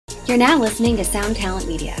You're now listening to Sound Talent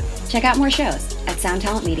Media. Check out more shows at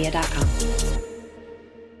soundtalentmedia.com.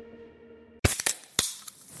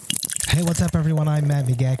 Hey, what's up, everyone? I'm Matt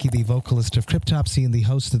Migaki, the vocalist of Cryptopsy and the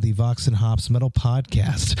host of the Vox and Hops Metal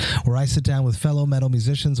Podcast, where I sit down with fellow metal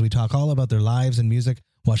musicians. We talk all about their lives and music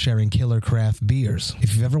while sharing killer craft beers.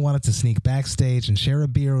 If you've ever wanted to sneak backstage and share a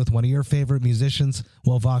beer with one of your favorite musicians,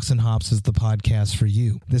 well, Vox and Hops is the podcast for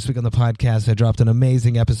you. This week on the podcast, I dropped an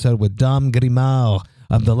amazing episode with Dom Grimal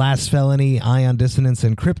of The Last Felony, Ion Dissonance,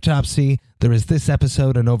 and Cryptopsy. There is this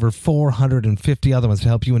episode and over 450 other ones to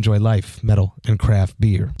help you enjoy life, metal, and craft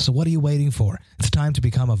beer. So what are you waiting for? It's time to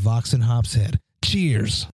become a Vox and Hops head.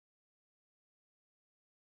 Cheers!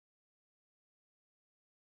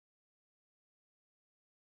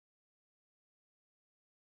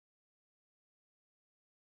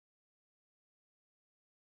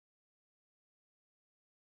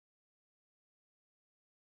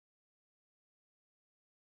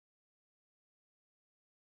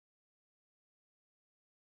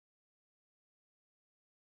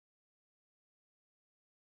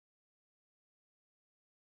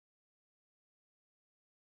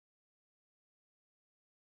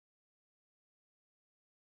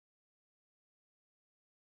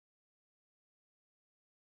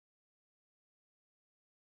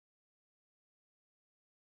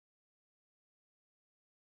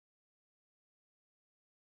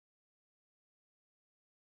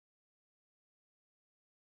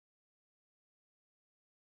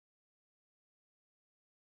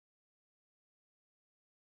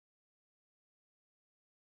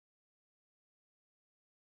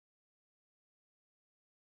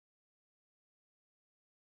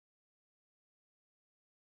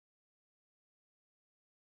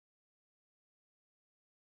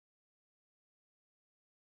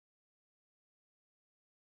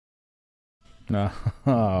 No.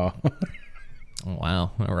 Oh.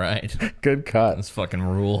 Wow. All right. Good cut. This fucking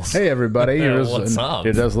rules. Hey, everybody. What's up?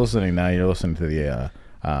 You're just listening now. You're listening to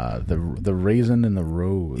the Raisin and the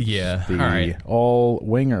Rose. Yeah. The all right. all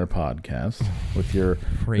winger podcast with your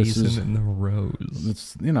Raisin and the Rose.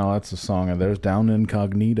 It's that's a song of theirs, Down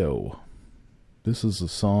Incognito. This is a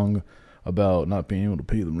song about not being able to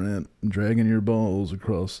pay the rent and dragging your balls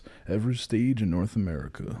across every stage in North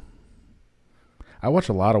America. I watch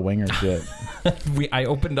a lot of winger shit. I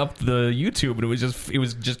opened up the YouTube and it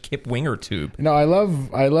was just Kip Winger tube. I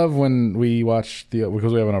love when we watch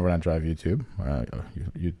because we have an Overnight Drive YouTube,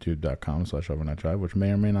 youtube.com/Overnight Drive, which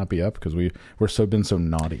may or may not be up because we're been so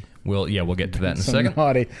naughty. We'll get to that in a second.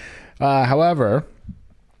 Naughty. However,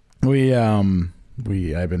 I've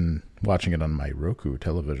been watching it on my Roku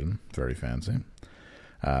television. Very fancy.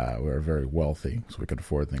 We're very wealthy, so we could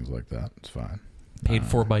afford things like that. It's fine. Paid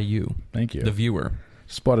for by you. Thank you. The viewer.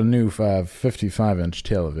 Just bought a new 55-inch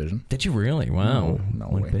television. Did you really? Wow. No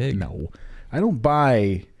Went way. big. No. I don't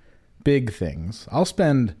buy big things. I'll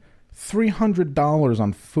spend $300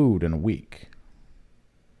 on food in a week.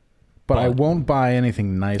 But I won't buy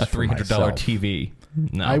anything nice for myself. A $300 TV.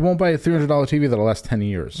 No. I won't buy a $300 TV that'll last 10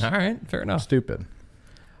 years. All right. Fair enough. Stupid.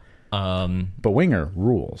 But Winger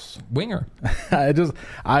rules. Winger. I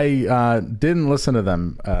didn't listen to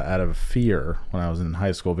them out of fear when I was in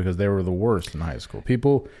high school because they were the worst in high school.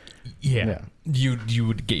 People, yeah. You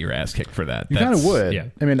would get your ass kicked for that. You kind of would. Yeah.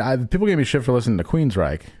 I mean, people gave me shit for listening to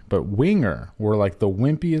Queensryche, but Winger were like the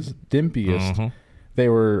wimpiest, dimpiest. Mm-hmm. They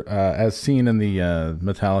were, as seen in the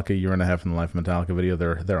Metallica Year and a Half in the Life of Metallica video.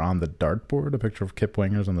 They're on the dartboard. A picture of Kip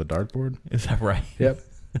Winger's on the dartboard. Is that right? Yep.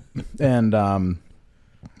 And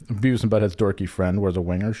Beavis and Butthead's dorky friend wears a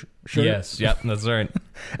Winger shirt. Yes, yep, that's right.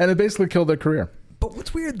 And it basically killed their career. But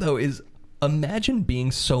what's weird, though, is imagine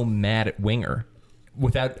being so mad at Winger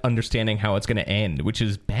without understanding how it's going to end, which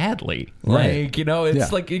is badly. Right. Like,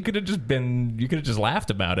 it's like you could have just laughed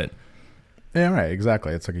about it. Yeah, right,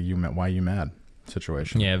 exactly. It's like a why you mad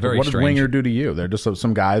situation. Yeah, very What strange. did Winger do to you? They're just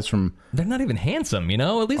some guys from... They're not even handsome,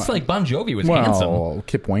 At least, like, Bon Jovi was handsome. Well,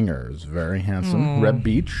 Kip Winger is very handsome. Reb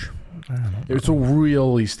Beach... It's a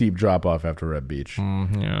really steep drop-off after Red Beach.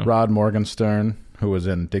 Yeah. Rod Morgenstern, who was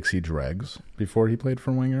in Dixie Dregs before he played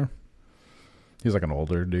for Winger. He's like an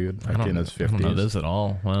older dude, like in his 50s. I don't know this at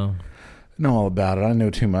all. Wow. I know all about it. I know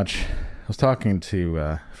too much. I was talking to,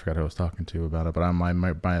 I forgot who I was talking to about it, but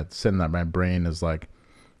my brain is like,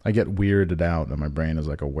 I get weirded out, and my brain is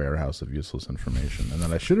like a warehouse of useless information. And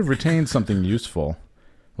then I should have retained something useful,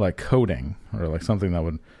 like coding, or like something that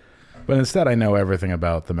would... But instead, I know everything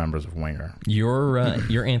about the members of Winger. You're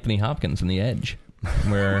Anthony Hopkins in The Edge,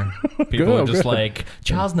 where people are just like,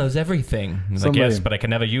 Charles knows everything. He's like, yes, but I can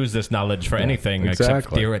never use this knowledge for anything except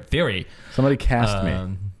theory. Somebody cast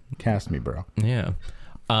me. Cast me, bro. Yeah.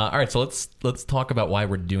 All right, so let's talk about why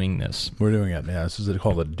we're doing this. We're doing it. Yeah, this is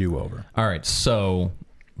called a do-over. All right, so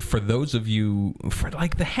for those of you, for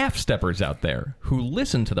like the half-steppers out there who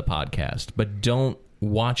listen to the podcast but don't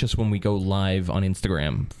watch us when we go live on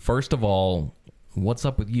Instagram, first of all, what's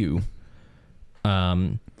up with you?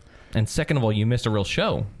 And second of all, you missed a real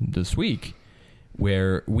show this week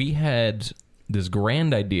where we had this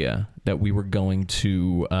grand idea that we were going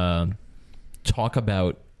to talk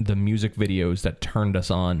about the music videos that turned us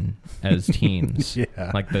on as teens.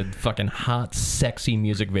 Yeah. Like the fucking hot, sexy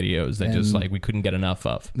music videos that just like we couldn't get enough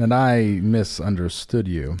of. And I misunderstood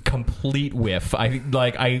you. Complete whiff.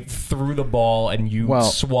 I threw the ball and you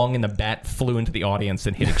swung and the bat flew into the audience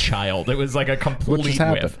and hit a child. It was like a complete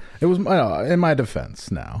whiff. It was, in my defense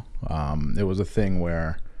now, it was a thing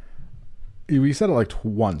where we said it like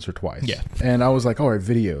once or twice. Yeah. And I was like, all right,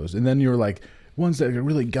 videos. And then you were like, ones that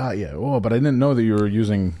really got you. Oh, but I didn't know that you were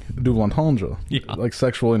using double entendre, like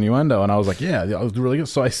sexual innuendo. And I was like, yeah, that was really good.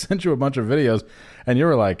 So I sent you a bunch of videos, and you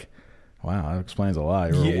were like, wow, that explains a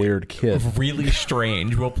lot. You're a weird kid. Really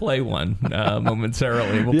strange. We'll play one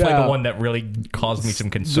momentarily. We'll play the one that really caused me some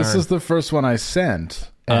concern. This is the first one I sent.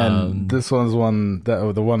 And this one's the one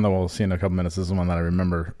that we'll see in a couple minutes. This is the one that I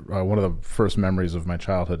remember. One of the first memories of my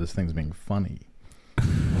childhood is things being funny.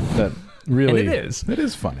 That really, and it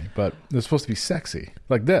is funny, but it's supposed to be sexy,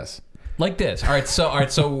 like this. All right.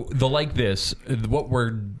 So the like this. What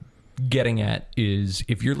we're getting at is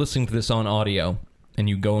if you're listening to this on audio and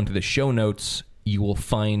you go into the show notes, you will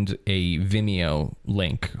find a Vimeo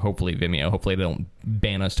link. Hopefully Vimeo. Hopefully they don't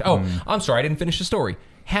ban us. I'm sorry, I didn't finish the story.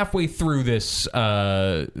 Halfway through this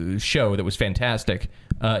show that was fantastic,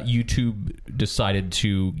 YouTube decided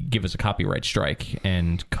to give us a copyright strike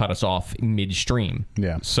and cut us off midstream.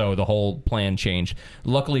 Yeah. So the whole plan changed.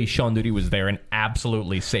 Luckily, Sean Duty was there and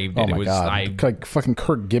absolutely saved it. Oh my God. Like fucking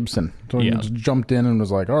Kirk Gibson. Just jumped in and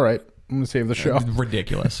was like, all right, I'm going to save the show.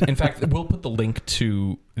 Ridiculous. In fact, we'll put the link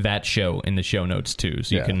to that show in the show notes too,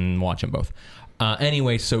 so you can watch them both.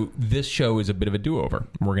 Anyway, so this show is a bit of a do-over.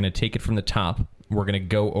 We're going to take it from the top. We're going to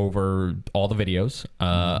go over all the videos.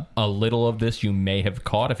 A little of this you may have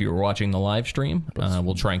caught if you were watching the live stream.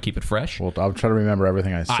 We'll try and keep it fresh. Well, I'll try to remember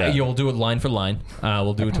everything I said. You'll do it line for line.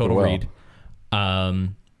 We'll do a total read.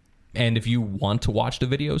 And if you want to watch the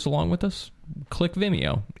videos along with us, click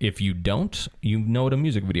Vimeo. If you don't, you know what a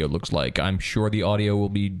music video looks like. I'm sure the audio will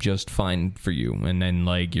be just fine for you. And then,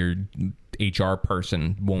 like, your HR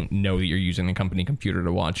person won't know that you're using a company computer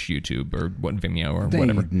to watch YouTube or Vimeo or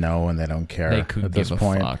whatever. They know and they don't care. They could at give this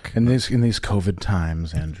point. A fuck. In these COVID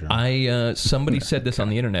times, Andrew. Somebody said this on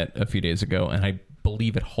the internet a few days ago, and I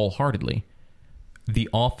believe it wholeheartedly. The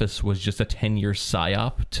Office was just a 10-year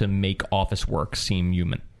psyop to make office work seem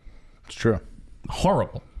human. It's true.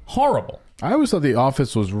 Horrible. I always thought The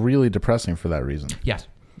Office was really depressing for that reason. Yes.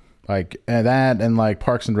 Like, and that and like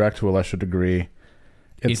Parks and Rec to a lesser degree.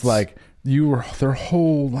 It's like their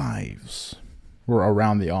whole lives were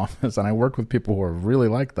around The Office, and I worked with people who are really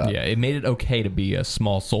like that. Yeah, it made it okay to be a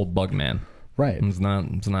small-souled bug man. Right. It's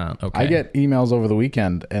not okay. I get emails over the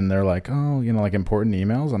weekend, and they're like, oh, like important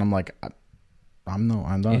emails, and I'm like, I'm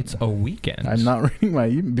not. It's a weekend. I'm not reading my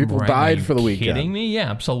email. People died for the weekend. Kidding me? Yeah,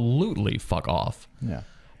 absolutely. Fuck off. Yeah.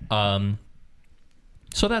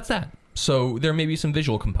 So that's that. So there may be some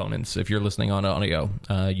visual components if you're listening on audio.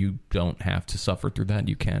 You don't have to suffer through that.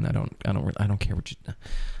 You can. I don't care what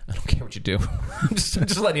you do. I'm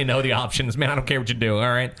just letting you know the options, man. I don't care what you do.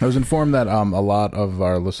 All right. I was informed that a lot of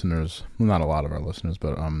our listeners, well, not a lot of our listeners,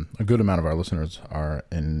 but a good amount of our listeners are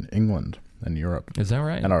in England and Europe. Is that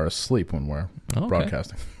right? And are asleep when we're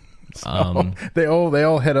broadcasting. So they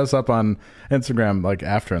all hit us up on Instagram like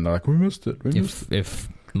after, and they're like, we missed it. If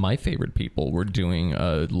my favorite people were doing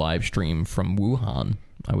a live stream from Wuhan,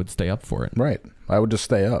 I would stay up for it. Right. I would just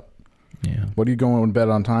stay up. Yeah. What are you going to bed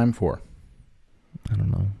on time for? I don't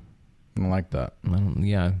know. I don't like that. I don't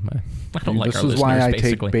like our listeners, This is why I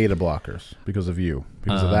basically. take beta blockers, because of you,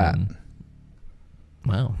 because of that.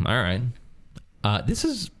 Well, all right. This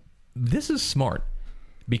is smart,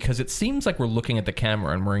 because it seems like we're looking at the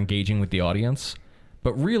camera and we're engaging with the audience.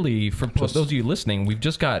 But really, for those of you listening, we've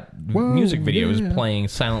just got music videos playing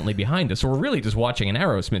silently behind us. So we're really just watching an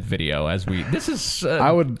Aerosmith video as we... This is...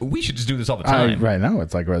 we should just do this all the time. Right now,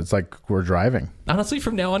 it's like we're driving. Honestly,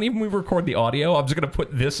 from now on, even when we record the audio, I'm just going to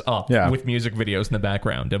put this up with music videos in the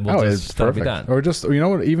background. And that'll be done. Or just, you know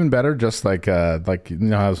what, even better, just like you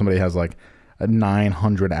know how somebody has like a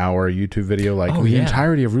 900-hour YouTube video, like the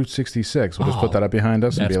entirety of Route 66. We'll just put that up behind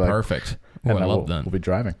us and be like... That's perfect. I love that. We'll be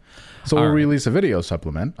driving. So we'll release a video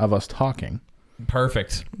supplement of us talking.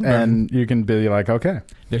 Perfect. And you can be like, okay.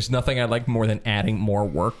 There's nothing I like more than adding more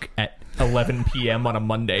work at 11 p.m. on a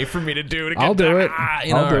Monday for me to do. To get I'll do it.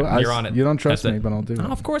 I'll do it. You're on it. You don't trust That's me, it. but I'll do it.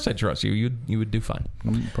 Oh, of course I trust you. You would do fine.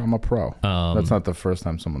 I'm a pro. That's not the first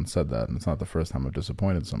time someone said that, and it's not the first time I've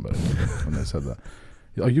disappointed somebody when they said that.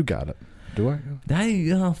 Oh, you got it. Do I?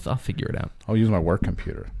 I'll figure it out. I'll use my work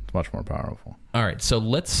computer. It's much more powerful. All right, so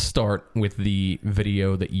let's start with the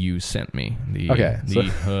video that you sent me.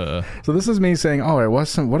 So this is me saying, "Oh, what are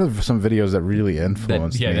some videos that really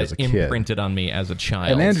influenced me as a kid?" That imprinted on me as a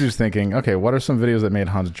child. And Andrew's thinking, "Okay, what are some videos that made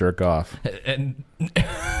Hans jerk off?" And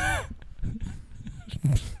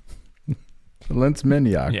Linz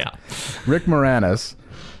Minyak. yeah, Rick Moranis,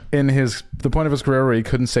 in the point of his career where he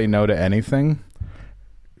couldn't say no to anything,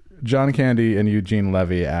 John Candy and Eugene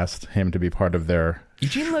Levy asked him to be part of their...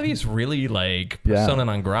 Eugene Levy's really like persona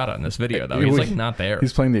non grata in this video, though. He's like not there.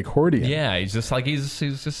 He's playing the accordion. Yeah, he's just like he's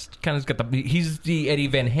just kind of got he's the Eddie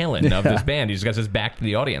Van Halen of this band. He's got his back to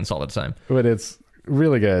the audience all the time. But it's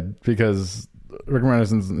really good because Rick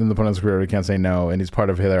Moranis in the point of his career, he can't say no, and he's part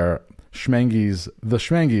of their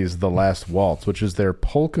Schmengi's The Last Waltz, which is their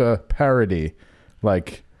polka parody,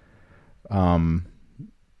 like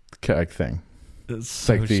thing. It's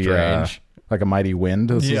so like the strange. like A Mighty Wind.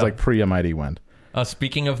 This is like pre A Mighty Wind.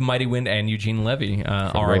 Speaking of Mighty Wind and Eugene Levy,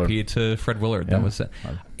 R.I.P. to Fred Willard. That was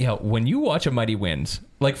when you watch A Mighty Wind,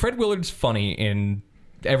 like Fred Willard's funny in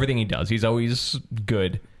everything he does. He's always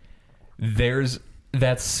good. There's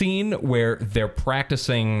that scene where they're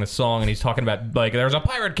practicing the song and he's talking about like there's a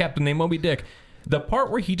pirate captain named Moby Dick. The part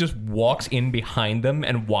where he just walks in behind them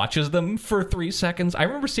and watches them for 3 seconds. I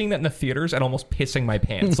remember seeing that in the theaters and almost pissing my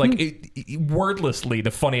pants. Like wordlessly, the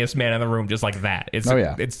funniest man in the room, just like that.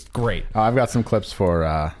 It's great. I've got some clips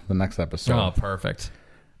for the next episode. Oh, perfect.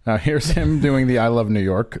 Now here's him doing the I Love New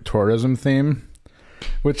York tourism theme,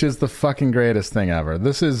 which is the fucking greatest thing ever.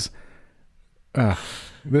 This is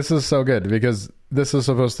so good because this is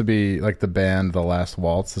supposed to be like the band The Last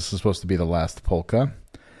Waltz. This is supposed to be the last polka.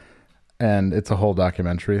 And it's a whole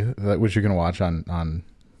documentary which you can watch on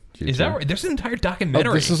YouTube. Is that right? There's an entire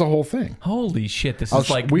documentary. Oh, this is a whole thing. Holy shit! This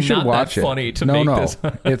is like we should not watch that it. funny to make this.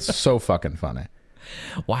 It's so fucking funny.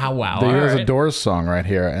 Wow! There's a Doors song right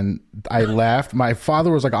here, and I laughed. My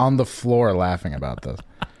father was like on the floor laughing about this,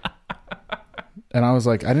 and I was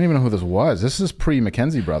like, I didn't even know who this was. This is pre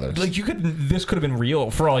Mackenzie Brothers. Like this could have been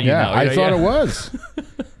real for all you know. I thought it was.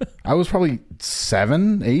 I was probably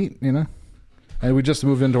 7, 8, and we just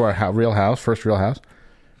moved into our first real house.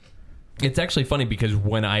 It's actually funny because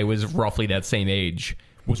when I was roughly that same age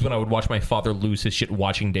was when I would watch my father lose his shit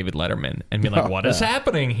watching David Letterman and be like, what is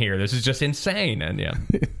happening here? This is just insane. And yeah,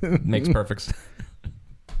 makes perfect sense.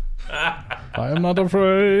 I am not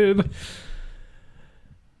afraid.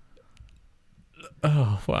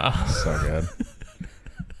 Oh, wow. So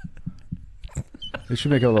good. They should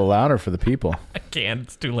make it a little louder for the people. I can't.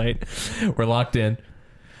 It's too late. We're locked in.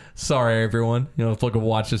 Sorry, everyone. Look and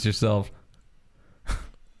watch this yourself.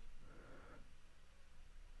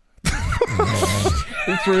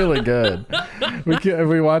 It's really good. If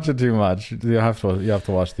we watch it too much, you have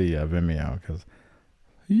to watch the Vimeo because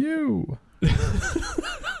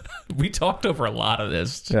we talked over a lot of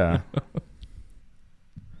this. Yeah.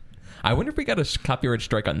 I wonder if we got a copyright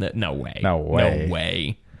strike on that. No way. No way. No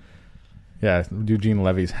way. Yeah, Eugene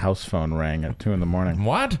Levy's house phone rang at 2 a.m.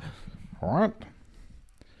 What?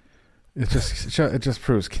 It just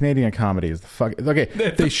proves Canadian comedy is the fuck. Okay,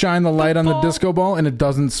 they shine the light on the disco ball and it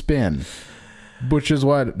doesn't spin, which is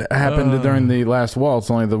what happened during the last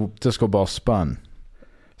waltz. Only the disco ball spun.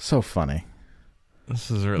 So funny.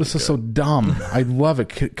 This is so dumb. I love it.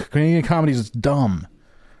 Canadian comedy is dumb.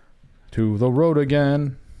 To the road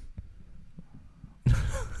again.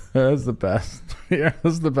 That's the best. Yeah,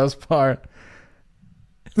 that's the best part.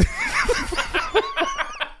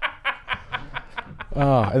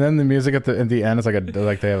 Oh, and then the music at the end is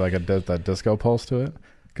like they have like a disco pulse to it.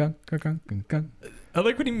 Gun, gun, gun, gun, gun. I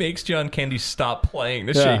like when he makes John Candy stop playing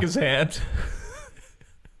to shake his hand.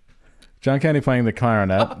 John Candy playing the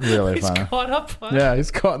clarinet, really he's funny. He's caught up. Yeah,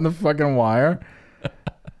 he's caught in the fucking wire.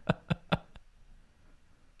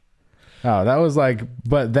 Oh, that was like,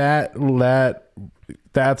 but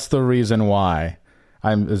that's the reason why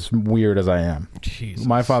I'm as weird as I am. Jesus.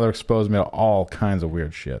 My father exposed me to all kinds of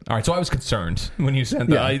weird shit. All right, so I was concerned when you sent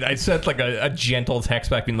that. Yeah. I sent like a gentle text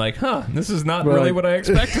back being like, this is not really what I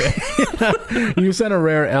expected. You sent a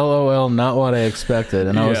rare LOL, not what I expected.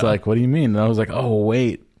 And I was like, what do you mean? And I was like, oh,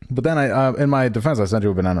 wait. But then in my defense, I sent you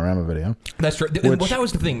a Bananarama video. That's true. Well, that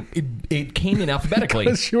was the thing. It came in alphabetically.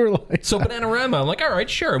 Because you were like, so Bananarama, I'm like, all right,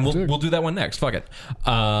 sure. And we'll do that one next. Fuck it.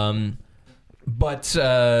 But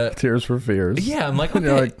Tears for Fears. yeah, I'm like,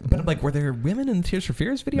 okay. But I'm like, were there women in the Tears for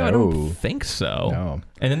Fears video? I don't think so. No.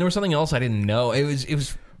 And then there was something else I didn't know. It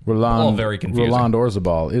was Roland, all very confusing. Roland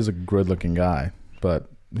Orzabal is a good-looking guy, but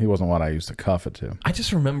he wasn't what I used to cuff it to. I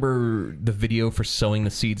just remember the video for Sowing the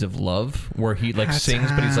Seeds of Love, where he like sings,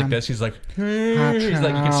 but he's like this. He's like, you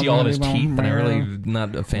can see all of his teeth, and I'm really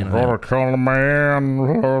not a fan of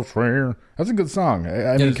that. That's a good song.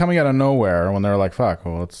 I mean, coming out of nowhere when they're like, fuck,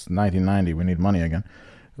 well, it's 1990, we need money again.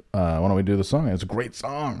 Why don't we do the song? It's a great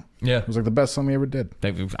song. Yeah. It was like the best song we ever did.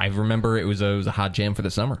 I remember it was a hot jam for the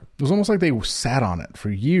summer. It was almost like they sat on it for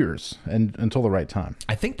years and until the right time.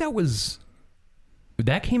 I think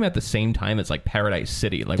that came at the same time as like Paradise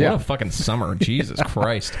City. Like, Yeah. what a fucking summer. Jesus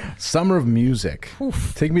Christ. Summer of music.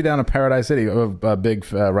 Oof. Take me down to Paradise City. A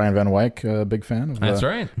big Ryan Van Wyck, big fan of That's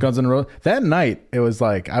right. Guns N' Roses. That night, it was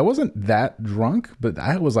like, I wasn't that drunk, but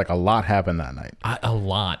I was like, a lot happened that night. A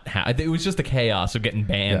lot. It was just the chaos of getting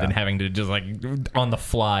banned Yeah. and having to just like on the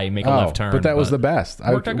fly make a left turn. But that was the best.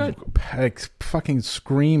 Worked out good. I fucking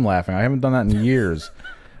scream laughing. I haven't done that in years.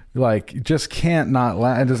 Like, just can't not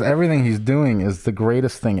laugh. And just everything he's doing is the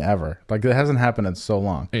greatest thing ever. Like, it hasn't happened in so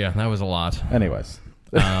long. Yeah, that was a lot. Anyways.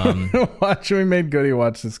 We made Goody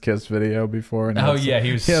watch this Kiss video before. And he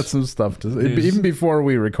had some stuff to even before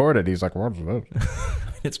we recorded. He's like, what's this?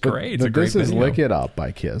 It's great. It's a great This is video. Lick It Up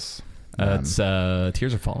by Kiss. It's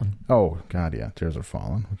Tears Are Falling. Oh, God, yeah. Tears Are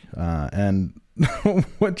Falling. And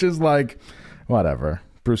which is like, whatever.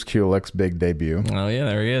 Bruce Kulick's big debut. Oh, yeah,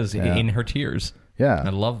 there he is. Yeah. In her tears. Yeah. I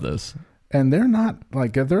love this. And they're not,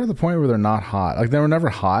 like, they're at the point where they're not hot. Like, they were never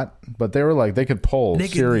hot, but they were like, they could pull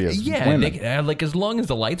serious women. They could, like, as long as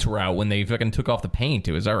the lights were out when they fucking took off the paint,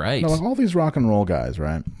 it was all right. No, like, all these rock and roll guys,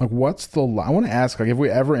 right? Like, what's the, I want to ask, like, if we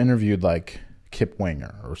ever interviewed, like, Kip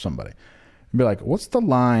Winger or somebody, be like, what's the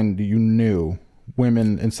line you knew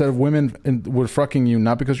women, instead of women were fucking you,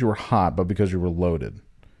 not because you were hot, but because you were loaded?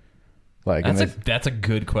 Like, that's a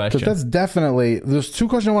good question. Because that's definitely, there's two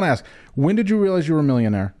questions I want to ask. When did you realize you were a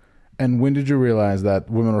millionaire? And when did you realize that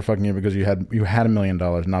women were fucking you because you had $1 million,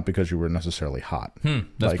 not because you were necessarily hot?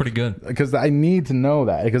 That's pretty good. Because I need to know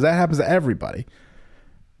that, because that happens to everybody.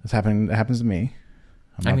 It happens to me.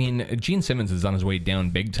 I mean, Gene Simmons is on his way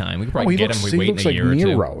down big time. We could probably get him. He Wait looks a like year or two.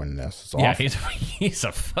 Nero in this. It's Yeah, awful. he's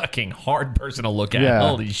a fucking hard person to look at. Yeah.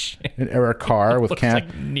 Holy shit! And Eric Carr with Looks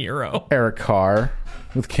like Nero. Eric Carr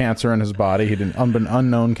with cancer in his body. He did an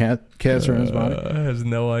unknown cancer in his body. Has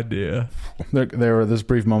no idea. They were this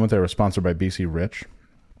brief moment. They were sponsored by BC Rich.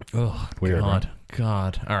 Oh, Weird,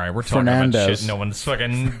 God. All right, we're talking Fernandez. about shit.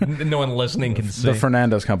 No one listening can see. The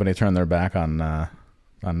Fernandez company turned their back on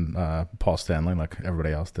Paul Stanley, like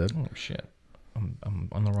everybody else did. Oh shit. I'm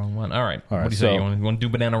on the wrong one. All right. All right, What do you so say? You want to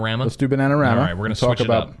do Bananarama? Let's do Bananarama. All right, we're going to talk switch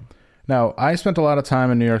about. it up. Now, I spent a lot of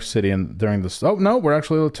time in New York City and during this. Oh no, we're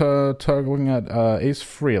actually looking at Ace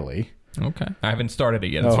Frehley. Okay. I haven't started it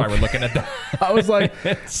yet. That's why we're looking at that. I was like,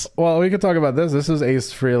 well, we could talk about this. This is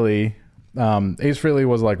Ace Frehley. Ace Frehley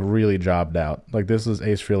was like really jobbed out. Like, this is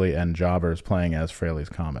Ace Frehley and Jobbers playing as Frehley's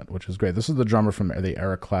Comet, which is great. This is the drummer from the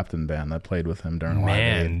Eric Clapton band that played with him during Live Aid.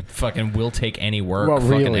 Man, fucking will take any work. Well,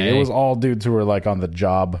 fucking really, A. it was all dudes who were like on the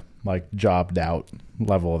jobbed out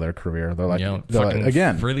level of their career. They're like,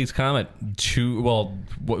 again, Frehley's Comet,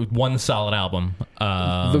 one solid album.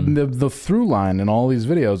 The through line in all these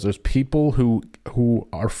videos, there's people who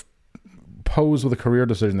are posed with a career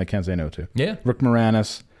decision they can't say no to. Yeah. Rick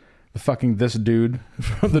Moranis, this dude,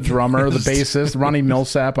 the drummer, the bassist, Ronnie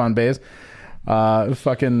Millsap on bass,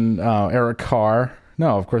 Eric Carr.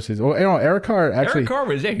 No, of course Eric Carr actually. Eric Carr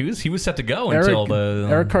was he was set to go until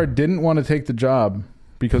Eric Carr didn't want to take the job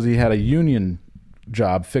because he had a union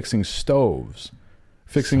job fixing stoves,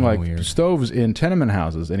 stoves in tenement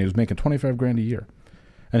houses, and he was making $25,000 a year.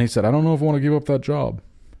 And he said, "I don't know if I want to give up that job."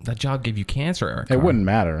 That job gave you cancer, Eric Carr. It wouldn't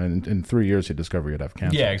matter. In 3 years, he'd discover you'd have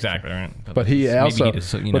cancer. Yeah, exactly. Right. But he also, maybe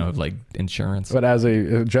he just, like insurance. But as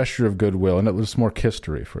a gesture of goodwill, and it was more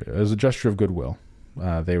history for you. As a gesture of goodwill,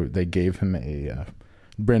 they gave him a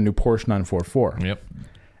brand new Porsche 944. Yep.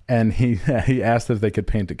 And he asked if they could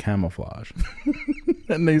paint it camouflage,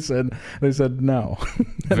 and they said no.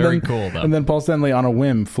 Very cool though. And then Paul Stanley, on a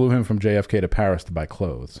whim, flew him from JFK to Paris to buy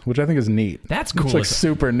clothes, which I think is neat. That's cool. It's like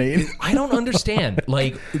super neat. I don't understand.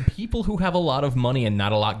 Like, people who have a lot of money and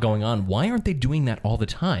not a lot going on, why aren't they doing that all the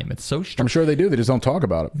time? It's so strange. I'm sure they do. They just don't talk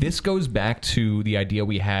about it. This goes back to the idea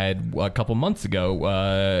we had a couple months ago.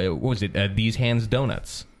 What was it? These Hands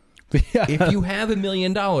Donuts. Yeah. If you have $1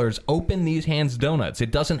 million, open These Hands Donuts.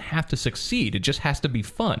 It doesn't have to succeed. It just has to be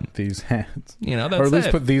fun. These hands. You know, that's or at least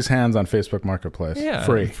it. put These Hands on Facebook Marketplace. Yeah,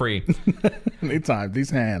 Free. Anytime.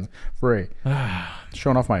 These hands. Free.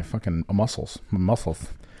 Showing off my fucking muscles. My muscles.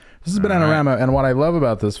 This is Bananarama, and what I love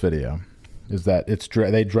about this video is that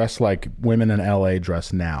they dress like women in LA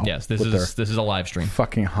dress now. Yes, this with is a live stream.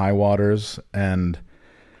 fucking high waters. And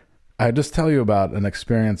I just tell you about an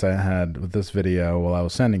experience I had with this video while I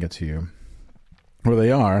was sending it to you, where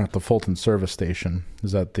they are at the Fulton Service Station.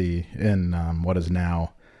 Is at in what is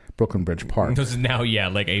now Brooklyn Bridge Park. This is now,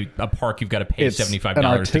 like a park you've got to pay It's $75 an to get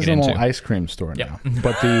artisanal into. ice cream store Yep. now,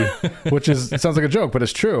 but it sounds like a joke, but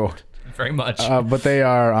it's true. Very much. But they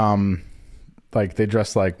are like they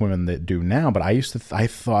dress like women that do now. But I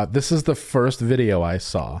thought this is the first video I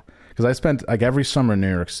saw because I spent like every summer in New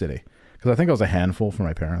York City because I think I was a handful for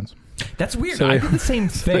my parents. That's weird. So I did the same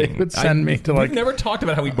thing. They would send me to like. We've never talked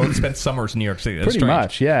about how we both spent summers in New York City. That's Pretty strange.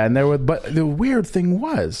 much, yeah. And but the weird thing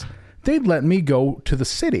was, they'd let me go to the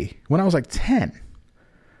city when I was like 10.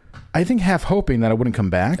 I think half hoping that I wouldn't come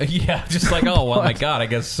back. Yeah, just like, oh, well, my God, I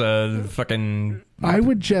guess fucking... I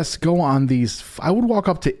would just go on these. I would walk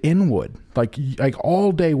up to Inwood, like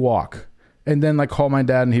all day walk, and then like call my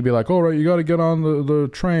dad, and he'd be like, "All right, you got to get on the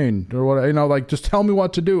train or what, like just tell me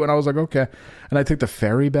what to do." And I was like, "Okay," and I took the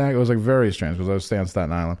ferry back. It was like very strange because I was staying on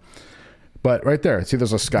Staten Island. But right there, see,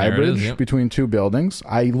 there's a sky There it is, bridge yep. between two buildings.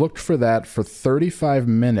 I looked for that for 35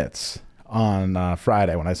 minutes on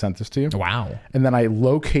Friday when I sent this to you. Wow. And then I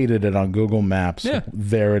located it on Google Maps. Yeah.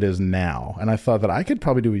 There it is now. And I thought that I could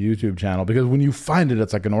probably do a YouTube channel because when you find it,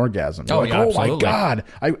 it's like an orgasm. You're Oh, like, yeah, oh absolutely. my God.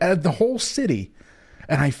 I added the whole city.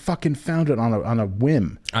 And I fucking found it on a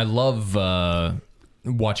whim. I love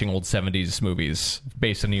watching old 70s movies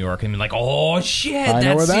based in New York and being like, oh, shit. I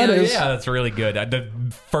know where that is. Yeah, that's really good. The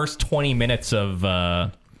first 20 minutes of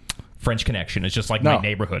French Connection is just like my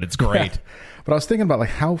neighborhood. It's great. But I was thinking about like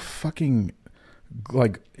how fucking,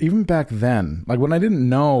 like even back then, like when I didn't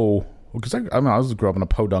know, because I grew up in a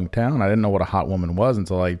podunk town. I didn't know what a hot woman was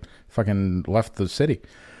until I fucking left the city,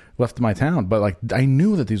 left my town. But like I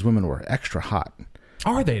knew that these women were extra hot.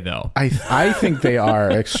 Are they, though? I think they are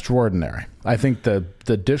extraordinary. I think the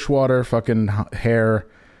dishwater fucking hair,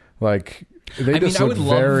 like they just look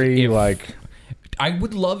very like. I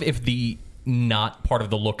would love if the not part of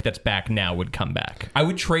the look that's back now would come back. I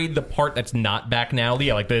would trade the part that's not back now,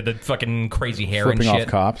 like the fucking crazy hair Flipping and shit.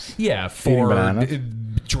 off cops. Yeah, Eating for bananas.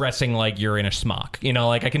 dressing like you're in a smock.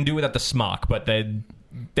 Like I can do without the smock, but the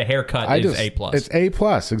haircut is A+. It's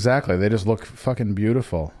A+, exactly. They just look fucking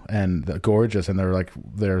beautiful and gorgeous, and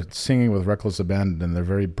they're singing with reckless abandon, and they're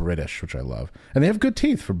very British, which I love. And they have good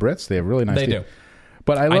teeth for Brits. They have really nice teeth. They do.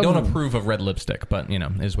 But I don't approve of red lipstick, but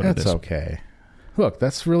is what it is. That's okay. Look,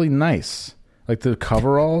 that's really nice. Like the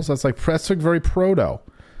coveralls, that's very proto.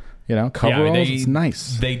 Coveralls, it's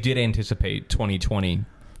nice. They did anticipate 2020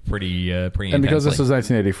 pretty And intensely. because this is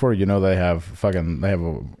 1984, they have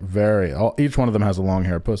each one of them has a long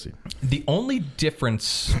hair pussy. The only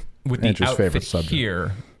difference with the Andrew's favorite outfit subject.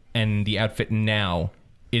 here and the outfit now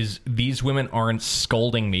is these women aren't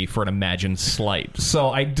scolding me for an imagined slight.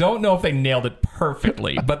 So I don't know if they nailed it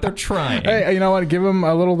perfectly, but they're trying. Hey, you know what? Give them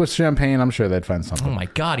a little bit of champagne. I'm sure they'd find Oh something. my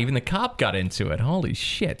God, even the cop got into it. Holy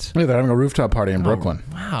shit. Yeah, they're having a rooftop party in Brooklyn.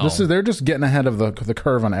 wow. They're just getting ahead of the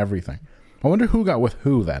curve on everything. I wonder who got with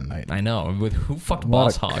who that night. I know. With who fucked A lot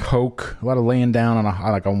Boss of Hog? coke, a lot of laying down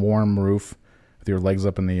on a warm roof with your legs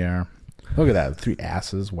up in the air. Look at that, 3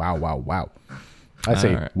 asses. Wow, wow, wow. I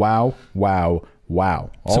say right. wow, wow, wow.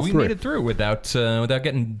 All So we 3. made it through without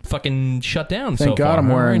getting fucking shut down. Thank so God far. I'm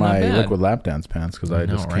wearing All right, my not bad. liquid lap dance pants because I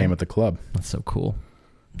know, just right? came at the club. That's so cool.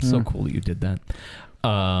 It's so cool that you did that. It's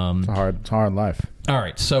a hard life. All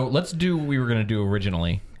right, so let's do what we were going to do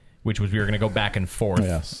originally, which was we were going to go back and forth.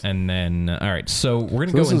 Yes. And then, all right, so we're going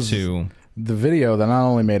to So go this is into... the video that not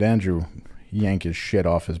only made Andrew yank his shit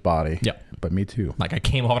off his body, Yep. but me too. Like, I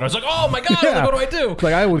came off and I was like, oh my God, Yeah. what do I do?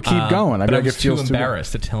 Like I would keep going. I'd But be I like, was it too feels too good.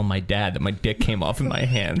 embarrassed to tell my dad that my dick came off in my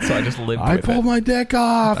hand, so I just lived I with pulled it. my dick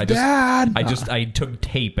off, Dad. I took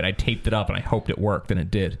tape and I taped it up and I hoped it worked, and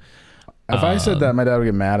it did. If I said that, my dad would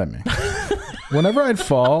get mad at me. Whenever I'd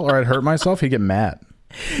fall or I'd hurt myself, he'd get mad.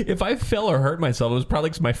 If I fell or hurt myself, it was probably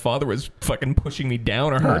because my father was fucking pushing me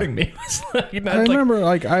down or hurting me. It's like, I remember,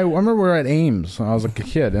 I remember we were at Ames when I was a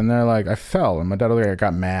kid, and they're like, I fell, and my dad was like, I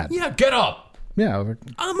got mad. yeah, get up. Yeah, I was like,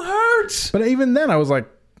 I'm hurt. but even then, I was like,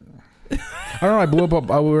 I don't know. I blew up.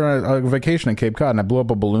 We were on a vacation in Cape Cod, and I blew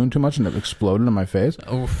up a balloon too much, and it exploded in my face.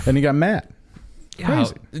 Oof. And he got mad. Yeah,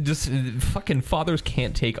 Crazy. just fucking fathers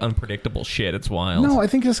can't take unpredictable shit. It's wild. No, I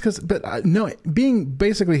think just because, but no, being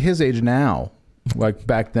basically his age now, like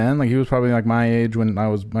back then. Like he was probably like my age when I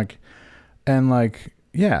was like, and like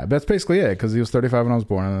yeah, that's basically it because he was 35 when I was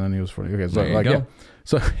born, and then he was 40. Okay, so There you like go. yeah.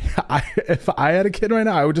 So if I had a kid right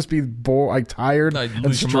now, I would just be bored, like tired I'd and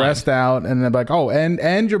lose your stressed out, and then like, oh,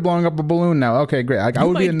 and you're blowing up a balloon now. Okay, great. Like, I You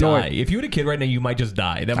would be might annoyed. die. If you had a kid right now, you might just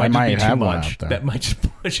die. That I might might just be too have one much. out there. That might just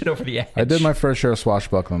push it over the edge. I did my fair share of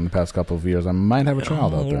swashbuckling the past couple of years. I might have a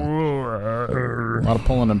child out there. A lot of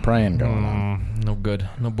pulling and praying going on. No good.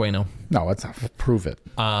 No bueno. No, let's prove it.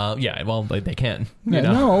 Yeah, well, they can. Yeah, You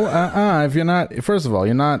know? no, if you're not, first of all,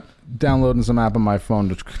 you're not downloading some app on my phone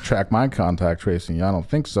to track my contact tracing. I don't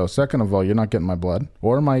think so. Second of all, you're not getting my blood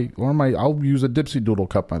or my. I'll use a Dipsy Doodle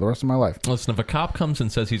cup the rest of my life. Listen, if a cop comes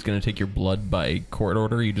and says he's going to take your blood by court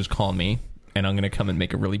order, you just call me, and I'm going to come and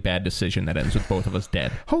make a really bad decision that ends with both of us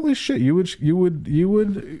dead. Holy shit! You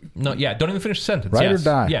would No, yeah, don't even finish the sentence. Ride or Yes.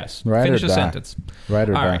 die. Yes, Ride finish or the die. sentence. ride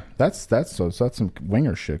or All die. right. That's some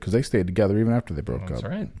winger shit because they stayed together even after they broke That's up.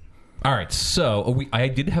 right. All right, so I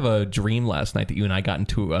did have a dream last night that you and I got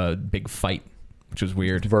into a big fight, which was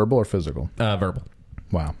weird. Verbal or physical? Verbal.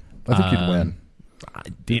 Wow, I think you'd win.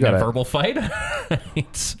 In gotta- a verbal fight?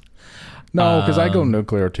 It's... No, because I go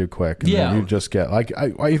nuclear too quick. And yeah. then you just get like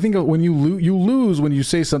I think when you lose when you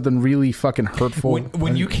say something really fucking hurtful.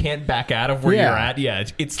 When you can't back out of where Yeah. you're at, yeah,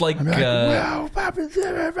 it's like, well,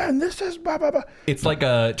 this is blah, blah, blah. it's like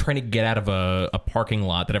trying to get out of a parking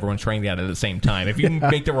lot that everyone's trying to get out at the same time. If you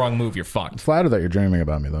make the wrong move, you're fucked. Flattered that you're dreaming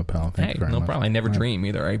about me though, pal. Thank Hey, you very no much. problem. I never dream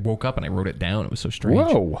either. I woke up and I wrote it down. It was so strange.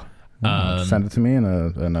 Whoa. Send it to me in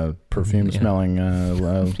a perfume smelling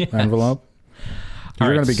envelope. All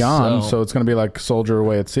You're right, going to be gone, so- so it's going to be like Soldier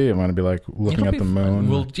Away at Sea. I'm going to be like looking It'll at be the fun. moon.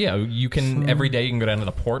 Well, yeah, you can every day. You can go down to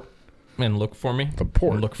the port and look for me. The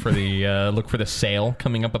port? And look for the sail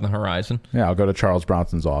coming up on the horizon. Yeah, I'll go to Charles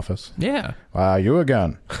Bronson's office. Yeah, You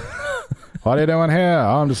again. What are you doing here?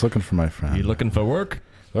 Oh, I'm just looking for my friend. you looking for work?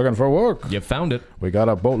 Looking for work. You found it. We got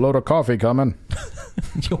a boatload of coffee coming.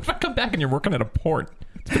 You'll come back and you're working at a port.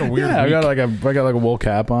 It's been a weird Yeah, week. I got like a wool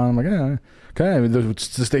cap on. I'm like, yeah, okay, the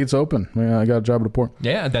state's open. Yeah, I got a job at a port.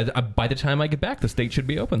 Yeah, by the time I get back, the state should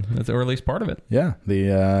be open. Or at least part of it. Yeah,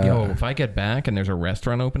 Yo, if I get back and there's a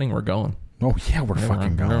restaurant opening, we're going. oh yeah, we're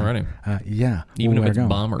fucking we're going. ready. Yeah, Even we're if it's going.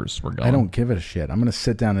 bombers, we're going. I don't give a shit. I'm gonna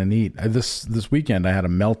sit down and eat. This weekend I had a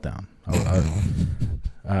meltdown.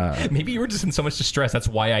 Maybe you were just in so much distress. That's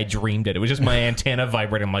why I dreamed it. It was just my antenna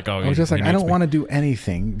vibrating. I'm like, oh, I was just like, I don't want to do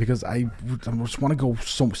anything because I just want to go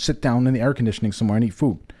sit down in the air conditioning somewhere and eat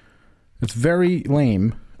food. It's very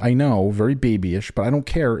lame, I know, very babyish, but I don't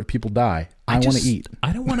care if people die. I want to eat.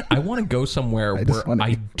 I don't want to. I want to go somewhere I just where wanna I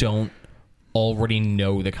eat. don't already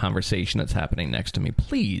know the conversation that's happening next to me.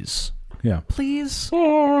 Please. Yeah. Please,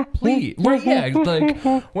 please, right? Yeah, like,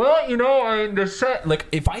 well, you know, like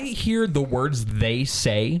if I hear the words they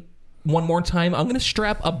say one more time, I'm gonna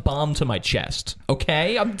strap a bomb to my chest.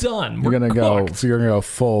 Okay, I'm done. You're We're gonna cooked. go. So you're gonna go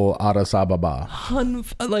full Addis Ababa.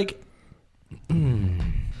 Like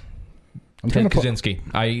I'm Ted trying to put,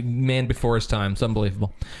 Kaczynski, man before his time. It's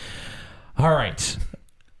unbelievable. All right,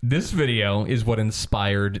 this video is what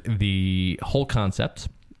inspired the whole concept.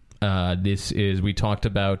 We talked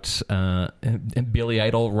about Billy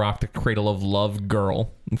Idol, Rock the Cradle of Love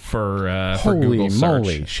Girl for holy Google search.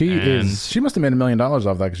 moly, she must have made $1 million off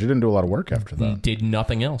that because she didn't do a lot of work after that. Did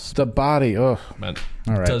nothing else, The body, ugh. but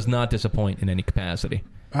All right. does not disappoint in any capacity.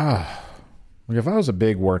 Like if I was a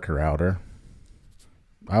big worker outer,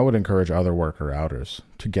 I would encourage other worker outers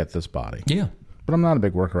to get this body. Yeah, But I'm not a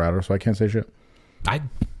big worker outer, so I can't say shit. I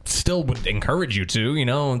still would encourage you to. You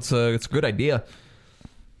know, it's a good idea.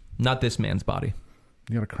 Not this man's body.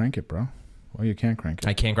 You gotta crank it, bro. Well, you can't crank it.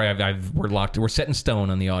 I can't. We're locked. We're set in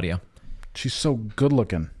stone on the audio. She's so good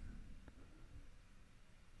looking.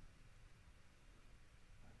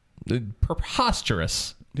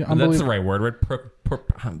 Preposterous. Yeah, That's the unbelievable. right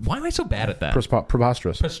word. Why am I so bad at that?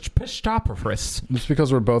 Preposterous. Preposterous. It's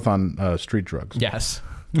because we're both on street drugs. Yes.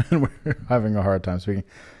 And we're having a hard time speaking.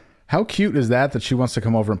 How cute is that she wants to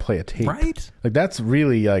come over and play a tape? Right? Like, that's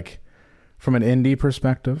really, like, from an indie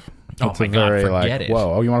perspective. Oh it's my a God, very, forget like, it.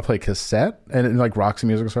 whoa, oh, you want to play cassette? And, like, Roxy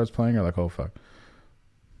Music starts playing? You're like, oh, fuck.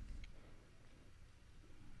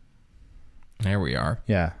 There we are.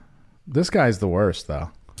 Yeah. This guy's the worst,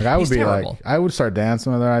 though. Like, I would He's be terrible. like, I would start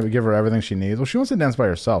dancing with her. I would give her everything she needs. Well, she wants to dance by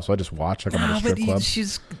herself, so I just watch, like, I'm at a strip club.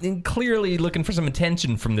 She's clearly looking for some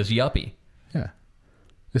attention from this yuppie. Yeah.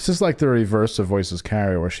 This is like the reverse of Voices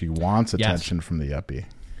Carry, where she wants Yes. attention from the yuppie.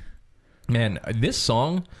 Man, this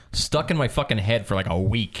song stuck in my fucking head for like a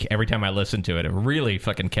week every time I listened to it. It really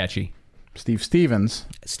fucking catchy. Steve Stevens,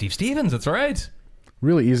 Steve Stevens, that's right.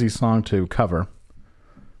 really easy song to cover.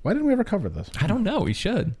 Why didn't we ever cover this? I don't know. We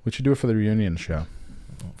should. We should do it for the reunion show.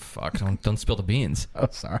 Oh, fuck! Don't spill the beans. Oh,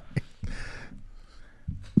 sorry.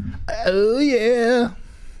 Oh yeah.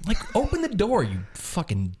 Like, open the door, you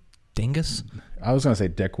fucking dingus. I was gonna say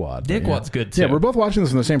dickwad. Dickwad's good too. Yeah, we're both watching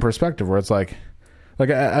this from the same perspective, where it's like I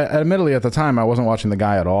admittedly at the time I wasn't watching the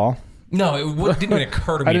guy at all. No, it didn't even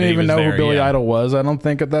occur to me. I didn't even know there. who Billy Idol was. I don't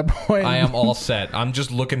think at that point. I am all set. I'm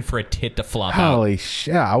just looking for a tit to flop out. Holy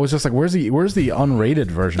shit! I was just like, where's the unrated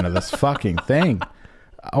version of this fucking thing?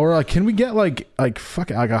 Or like, can we get like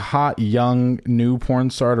a hot young new porn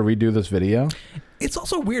star to redo this video? It's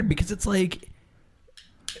also weird because it's like,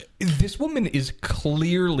 this woman is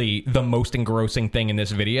clearly the most engrossing thing in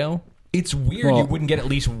this video. It's weird you wouldn't get at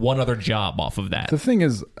least one other job off of that. The thing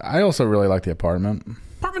is, I also really like the apartment.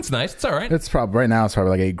 Apartment's nice. It's all right. It's probably right now. It's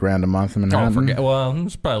probably like $8,000 a month in Manhattan. Well,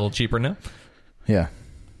 it's probably a little cheaper now. Yeah.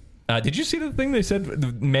 Did you see the thing they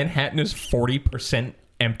said? Manhattan is 40%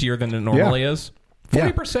 emptier than it normally is.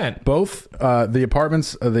 40%. Yeah. Both the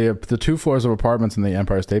apartments, the 2 floors of apartments in the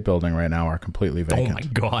Empire State Building right now are completely vacant. Oh my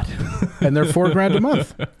god! And they're $4,000 a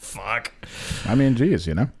month. Fuck. I mean, geez,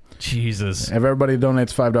 you know. Jesus. If everybody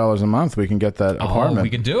donates $5 a month, we can get that apartment. We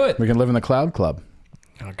can do it. We can live in the Cloud Club.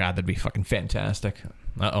 Oh god, that'd be fucking fantastic. Here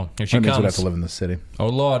she That means comes. we'd have to live in the city. Oh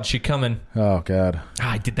lord, she coming. Oh god.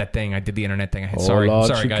 I did that thing. I did the internet thing. Oh Sorry, Lord,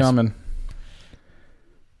 sorry she guys. coming.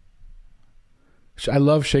 I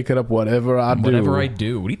love Shake It Up Whatever I Do. Whatever I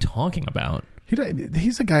do. What are you talking about?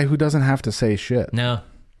 He's a guy who doesn't have to say shit. No.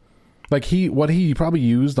 Like what he probably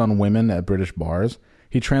used on women at British bars,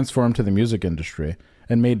 he transformed to the music industry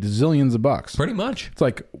and made zillions of bucks. Pretty much. It's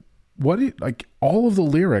like all of the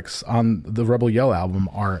lyrics on the Rebel Yell album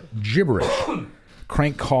are gibberish.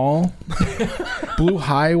 Crank Call, Blue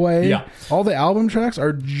Highway. Yeah. All the album tracks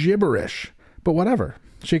are gibberish. But whatever.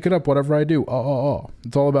 Shake It Up Whatever I Do.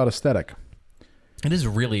 It's all about aesthetic. It is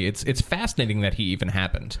really, it's fascinating that he even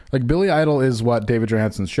happened. Like Billy Idol is what David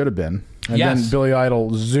Johansen should have been. And then Billy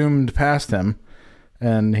Idol zoomed past him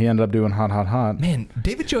and he ended up doing Hot, Hot, Hot. Man,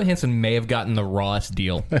 David Johansen may have gotten the rawest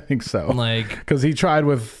deal. I think so. Like, because he tried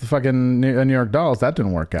with fucking New York Dolls. That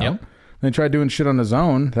didn't work out. Yep. Then he tried doing shit on his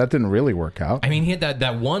own. That didn't really work out. I mean, he had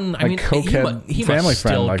that one. I mean, cokehead he family must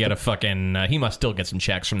still friend, get a fucking. He must still get some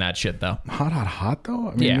checks from that shit, though. Hot, Hot, Hot, though?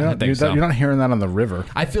 I mean, Yeah, I think so. You're not hearing that on the river.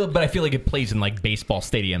 I feel like it plays in like baseball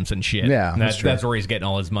stadiums and shit. Yeah, that's true. That's where he's getting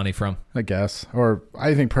all his money from. I guess. Or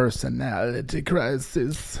I think personality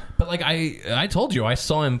crisis. But like I told you, I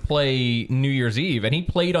saw him play New Year's Eve, and he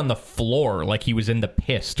played on the floor like he was in the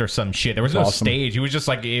pist or some shit. There was no Awesome. stage. He was just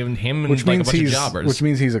like him and Which like a means bunch of jobbers. Which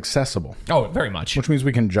means he's accessible. Oh, very much. Which means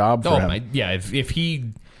we can job for him. If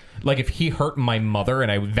he hurt my mother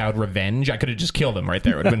and I vowed revenge, I could have just killed him right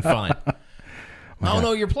there. It would have been fine. Oh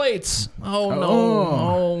no, your plates. Oh no.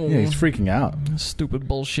 Oh. Yeah, he's freaking out. Stupid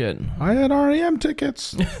bullshit. I had REM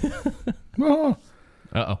tickets. Oh.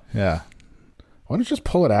 Uh-oh. Yeah. Why don't you just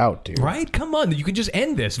pull it out, dude? Right? Come on. You can just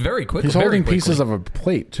end this very quickly. He's holding pieces of a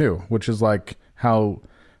plate, too, which is like how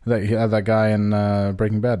that guy in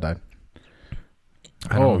Breaking Bad died.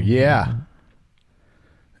 Oh, yeah.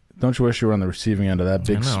 Don't you wish you were on the receiving end of that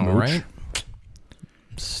big smooch? Right?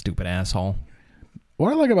 Stupid asshole.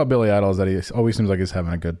 What I like about Billy Idol is that he always seems like he's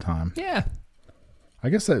having a good time. Yeah. I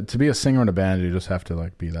guess that to be a singer in a band, you just have to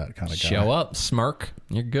like be that kind of guy. Show up, smirk.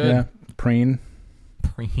 You're good. Yeah. Preen.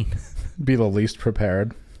 Preen. Be the least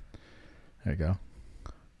prepared. There you go.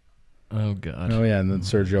 Oh, God. Oh, yeah. And then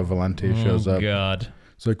Sergio Valente shows up. Oh, God.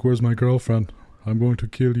 It's like, where's my girlfriend? I'm going to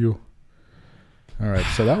kill you. All right.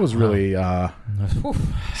 So that was really...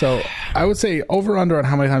 so I would say over under on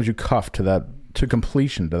how many times you cuffed to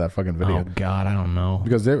completion to that fucking video. Oh, God. I don't know.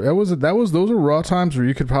 Because those are raw times where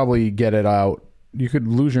you could probably get it out. You could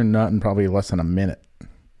lose your nut in probably less than a minute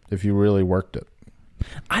if you really worked it.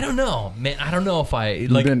 I don't know, man. I don't know if I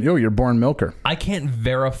you're born milker. I can't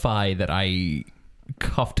verify that I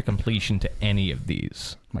cuffed to completion to any of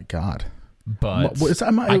these. My God. But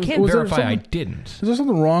I can't verify I didn't. Is there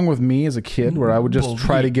something wrong with me as a kid where I would just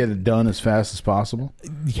try to get it done as fast as possible?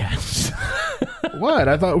 Yes. What?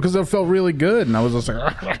 I thought because it felt really good, and I was just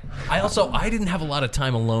like. I didn't have a lot of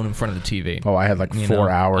time alone in front of the TV. Oh, I had like 4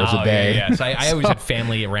 hours a day. Yeah. So I always had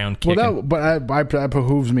family around kicking. Well, that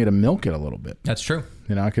behooves me to milk it a little bit. That's true.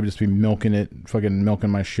 You know, I could just be milking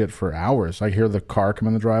my shit for hours. I hear the car come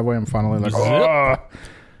in the driveway. I'm finally like,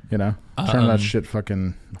 you know, turn that shit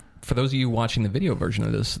fucking. For those of you watching the video version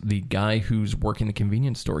of this, the guy who's working the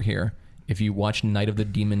convenience store here, if you watch Night of the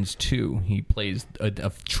Demons 2, he plays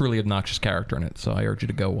a truly obnoxious character in it. So I urge you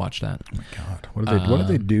to go watch that. Oh my God, what do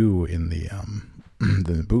they do in the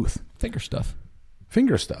the booth? Finger stuff.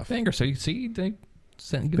 Finger stuff. So you see, they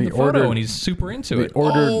Give him the photo, and he's super into it.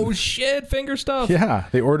 Oh, shit, finger stuff. Yeah,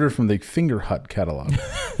 they ordered from the Finger Hut catalog.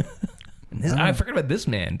 I forgot about this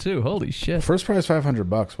man, too. Holy shit. First price,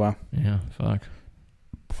 $500. Wow. Yeah, fuck.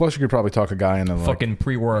 Plus, you could probably talk a guy into fucking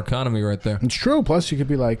pre-war economy right there. It's true. Plus, you could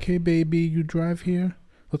be like, "Hey, baby, you drive here.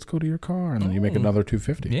 Let's go to your car," and then you make another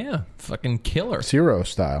 $250. Yeah, fucking killer. Zero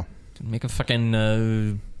style. Make a fucking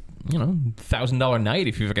 $1,000 night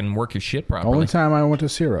if you fucking work your shit properly. Only time I went to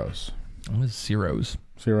Ciro's. What is Ciro's?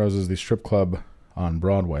 Ciro's is the strip club on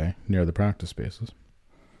Broadway near the practice spaces.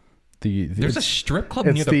 There's a strip club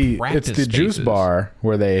near the practice spaces. It's the juice bar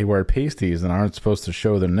where they wear pasties and aren't supposed to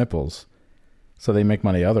show their nipples. So they make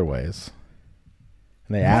money other ways.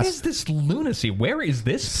 And they what is this lunacy? Where is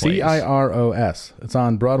this place? Ciros. It's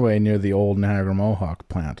on Broadway near the old Niagara Mohawk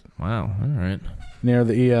plant. Wow. All right. Near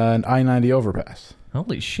the I-90 overpass.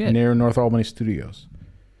 Holy shit. Near North Albany Studios.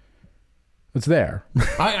 It's there.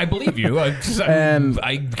 I believe you.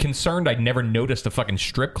 I'm concerned I'd never noticed a fucking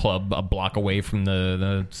strip club a block away from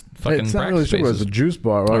the fucking It's not really strip club. It's a juice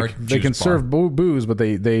bar. They can serve booze, but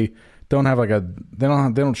they don't have they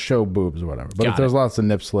don't show boobs or whatever. But there's lots of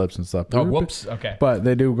nip slips and stuff. Oh, whoops. Okay. But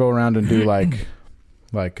they do go around and do like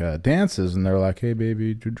dances, and they're like, "Hey,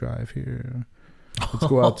 baby, did you drive here? Let's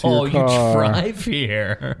go out to your car. You drive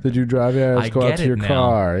here. Did you drive here? Let's go out to your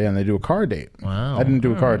car." Yeah, and they do a car date. Wow. I didn't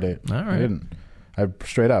do a car date. All right. I didn't.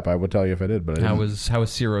 Straight up, I would tell you if I did, but I didn't. How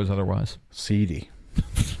was Ciro's otherwise? Seedy.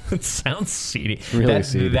 It sounds seedy. It's really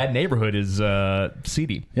seedy. That neighborhood is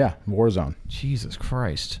seedy. Yeah, war zone. Jesus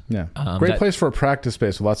Christ. Yeah. Great place for a practice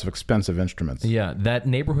space with lots of expensive instruments. Yeah, that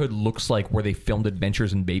neighborhood looks like where they filmed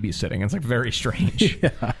Adventures in Babysitting. It's like very strange.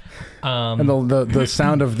 Yeah. And the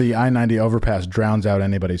sound of the I-90 overpass drowns out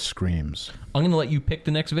anybody's screams. I'm going to let you pick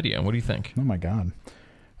the next video. What do you think? Oh, my God.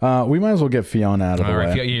 We might as well get Fiona out of the way. All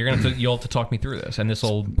right, you'll have to talk me through this, and this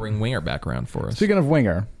will bring Winger back around for us. Speaking of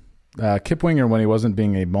Winger, Kip Winger, when he wasn't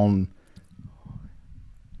being a bone...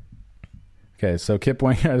 Okay, so Kip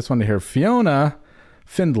Winger, I just wanted to hear Fiona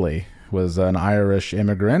Findlay was an Irish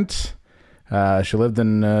immigrant.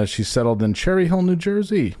 She settled in Cherry Hill, New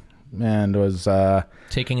Jersey, and was...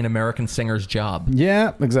 taking an American singer's job.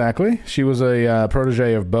 Yeah, exactly. She was a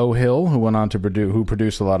protege of Beau Hill, who went on to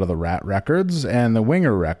produce a lot of the Rat records and the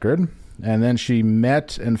Winger record. And then she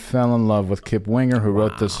met and fell in love with Kip Winger, who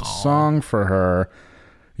wrote this song for her,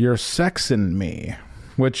 "You're Sexin' Me,"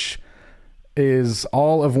 which is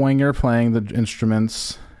all of Winger playing the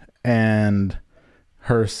instruments and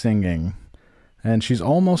her singing. And she's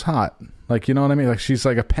almost hot. Like, you know what I mean? Like, she's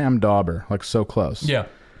like a Pam Dauber, like so close. Yeah.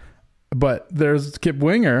 But there's Kip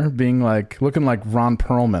Winger being like, looking like Ron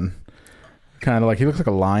Perlman. Kind of like, he looks like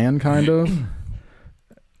a lion, kind of.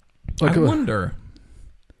 I wonder,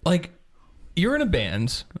 like, you're in a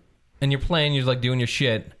band and you're playing, you're like doing your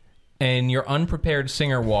shit, and your unprepared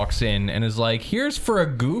singer walks in and is like, "Here's for a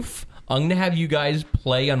goof, I'm gonna have you guys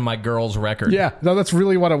play on my girl's record." Yeah, no, that's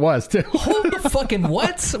really what it was too. Hold the fucking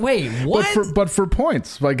what? Wait, what? But for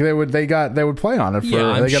points, like they would play on it for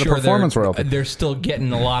I'm they get sure a performance royalty. They're still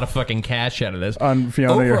getting a lot of fucking cash out of this. On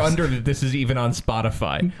Fiona, over under that this is even on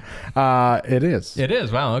Spotify. It is. It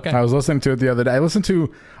is. Wow. Okay. I was listening to it the other day.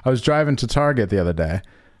 I was driving to Target the other day.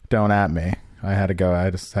 Don't at me. I had to go.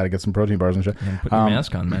 I just had to get some protein bars and shit. And put your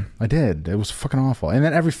mask on, man. I did. It was fucking awful. And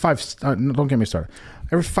then every don't get me started.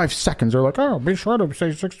 Every 5 seconds, they're like, "Oh, be sure to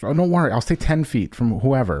say 6." Oh, don't worry. I'll stay 10 feet from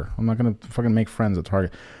whoever. I'm not going to fucking make friends at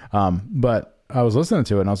Target. But I was listening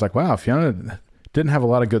to it, and I was like, wow, Fiona didn't have a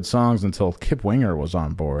lot of good songs until Kip Winger was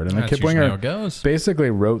on board. And then Kip Winger basically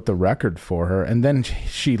wrote the record for her, and then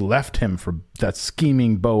she left him for that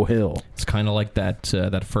scheming Beau Hill. It's kind of like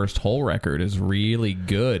that first Hole record is really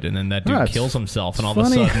good, and then that dude kills himself, and all of a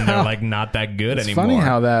sudden they're like not that good anymore. It's funny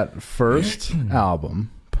how that first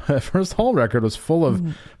album... First Hole record was full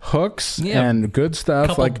of hooks and good stuff,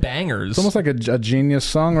 couple like bangers. It's almost like a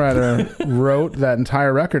genius songwriter wrote that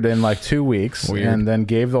entire record in like 2 weeks. Weird. And then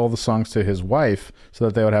gave all the songs to his wife so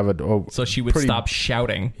that they would have so she would stop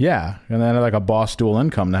shouting. Yeah, and then like a boss dual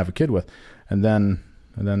income to have a kid with, and then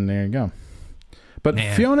there you go. But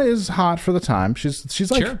Fiona is hot for the time.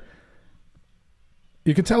 She's like, sure.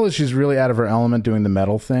 You can tell that she's really out of her element doing the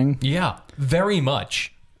metal thing. Yeah, very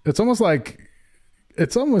much. It's almost like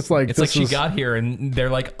she got here and they're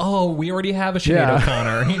like, "Oh, we already have a Sinead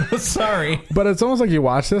O'Connor." Sorry, but it's almost like you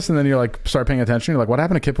watch this and then you're like, start paying attention. You're like, what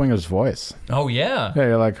happened to Kip Winger's voice? Oh yeah. Yeah,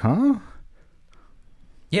 you're like, huh?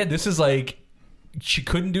 Yeah, this is like she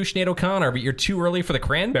couldn't do Sinead O'Connor, but you're too early for the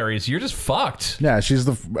Cranberries. You're just fucked. Yeah, she's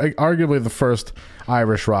arguably the first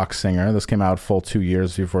Irish rock singer. This came out full 2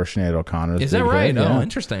 years before Sinead O'Connor's. Is that right? Oh,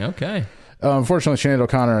 interesting. Okay. Unfortunately, Sinead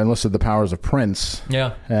O'Connor enlisted the powers of Prince.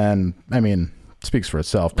 Yeah. And I mean, speaks for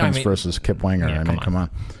itself. Prince versus Kip Winger. Yeah, I mean, come on.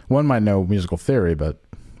 One might know musical theory, but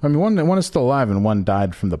I mean, one is still alive and one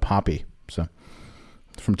died from the poppy. So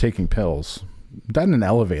from taking pills, died in an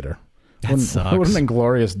elevator. That sucks. It would have been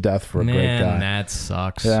glorious death for a great guy. That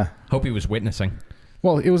sucks. Yeah. Hope he was witnessing.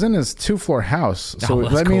 Well, it was in his 2-floor house, so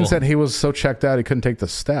that means that he was so checked out he couldn't take the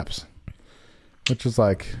steps, which is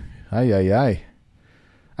like, ay.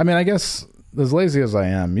 I mean, I guess as lazy as I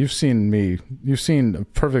am, you've seen a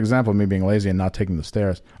perfect example of me being lazy and not taking the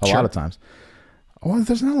stairs a lot of times. Well,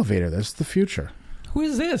 there's an elevator. There's the future. Who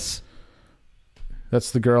is this?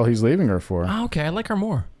 That's the girl he's leaving her for. Oh, okay, I like her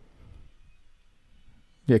more.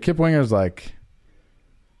 Yeah, Kip Winger's like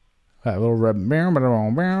that little red.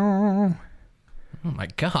 Oh my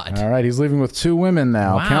God! All right, he's leaving with 2 women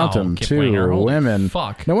now. Wow, Count them, Kip 2 Winger. women.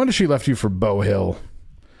 Fuck. No wonder she left you for Beau Hill.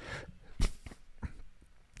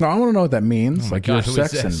 No, I want to know what that means. Oh my like God, you're who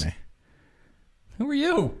is sexing this? me. Who are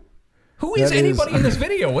you? Who is That anybody is- in this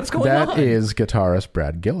video? What's going on? That is guitarist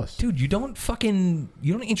Brad Gillis. Dude, you don't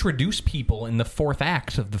introduce people in the 4th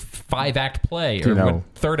act of the 5-act play Do you or know-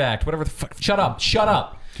 third act, whatever the fuck. Shut up.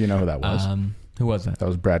 Do you know who that was? Who was that? That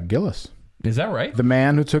was Brad Gillis, Is that right? the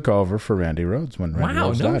man who took over for Randy Rhoads when Randy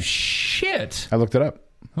Wow, Rhoads no died. shit. I looked it up.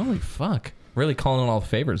 Holy fuck. Really calling in all the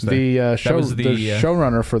favors there. The That show, was the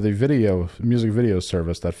showrunner for the music video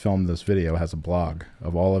service that filmed this video has a blog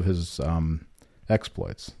of all of his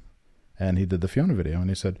exploits, and he did the Fiona video, and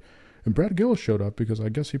he said, and Brad Gillis showed up because I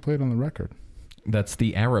guess he played on the record. That's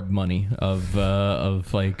the Arab money of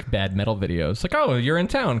like bad metal videos. Like, oh, you're in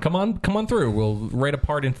town. Come on through. We'll write a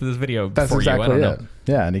part into this video That's for exactly you. I don't it. know.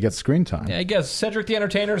 Yeah, and he gets screen time. Yeah, I guess Cedric the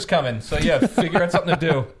Entertainer's coming. So yeah, figure out something to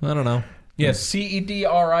do. I don't know. Yeah,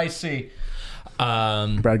 CEDRIC.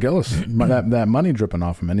 Brad Gillis, that money dripping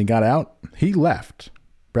off him, and he got out. He left.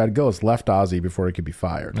 Brad Gillis left Ozzy before he could be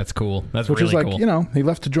fired. That's cool. That's Which really is like, cool. you know, he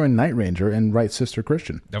left to join Night Ranger and write Sister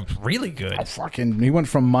Christian. That was really good. He went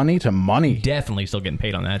from money to money. Definitely still getting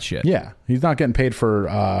paid on that shit. Yeah, he's not getting paid for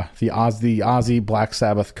the Ozzy Black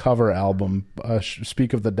Sabbath cover album,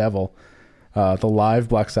 Speak of the Devil, the live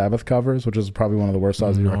Black Sabbath covers, which is probably one of the worst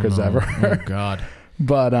Ozzy records ever. Oh God.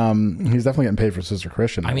 But he's definitely getting paid for Sister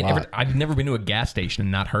Christian. I mean, I've never been to a gas station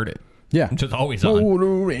and not heard it. Yeah, It's just always on.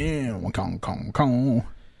 on.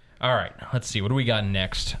 All right, let's see. What do we got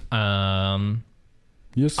next?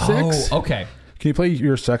 You're 6. Oh, okay. Can you play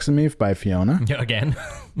You're Sexing Me by Fiona? Yeah, again.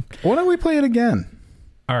 Why don't we play it again?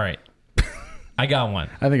 All right. I got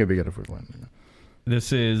one. I think it'd be good if we played it.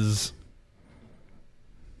 This is.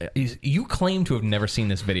 You claim to have never seen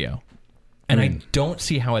this video, and I don't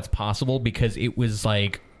see how it's possible because it was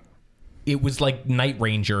like Night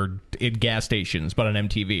Ranger at gas stations, but on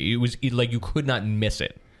MTV. It was like you could not miss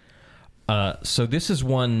it. So this is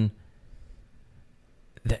one.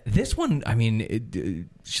 This one, I mean, it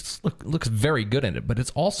just looks very good in it, but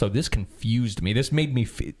it's also, this confused me. This made me.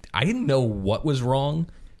 I didn't know what was wrong,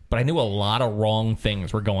 but I knew a lot of wrong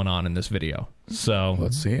things were going on in this video. So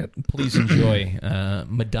Let's see it. please enjoy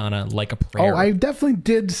Madonna Like a Prayer. Oh, I definitely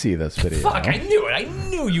did see this video. Fuck, I knew it. I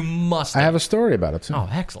knew you must I have. have a story about it too. Oh,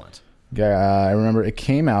 excellent. Yeah, I remember it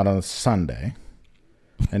came out on a Sunday,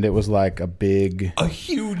 and it was like a big. A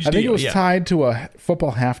huge I think deal. it was yeah. tied to a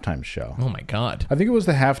football halftime show. Oh, my God. I think it was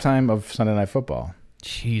the halftime of Sunday Night Football.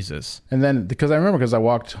 Jesus. And then, because I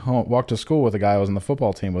walked to school with a guy who was on the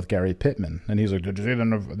football team with Gary Pittman, and he's like, "Did you see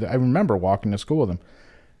the?" I remember walking to school with him,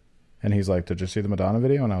 and he's like, "Did you see the Madonna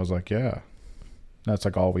video?" And I was like, "Yeah." That's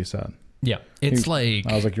like all we said. Yeah. It's like.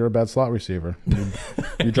 I was like, "You're a bad slot receiver. You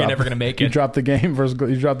You're never going to make it. You dropped the game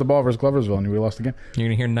you dropped the ball versus Gloversville, and we lost the game." You're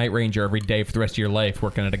going to hear Night Ranger every day for the rest of your life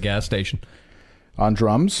working at a gas station. On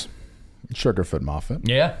drums, Sugarfoot Moffat.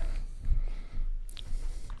 Yeah.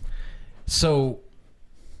 So,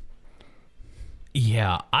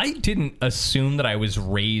 yeah, I didn't assume that I was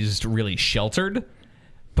raised really sheltered,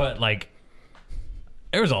 but like,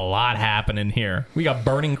 there was a lot happening here. We got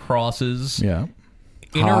burning crosses, Yeah.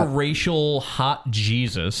 interracial hot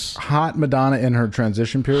Jesus, Hot Madonna in her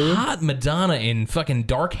transition period. hot Madonna in fucking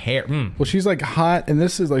dark hair. Well, she's like hot, and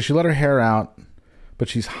this is like she let her hair out, but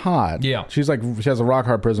she's hot. Yeah. She's like, she has a rock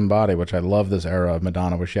hard prison body, which I love this era of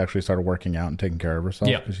Madonna where she actually started working out and taking care of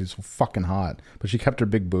herself. Yeah. Because she's so fucking hot. But she kept her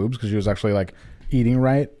big boobs because she was actually like eating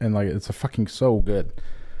right, and like it's a fucking so good.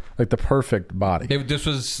 Like the perfect body. This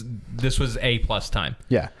was A+ time.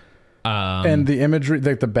 Yeah. And the imagery,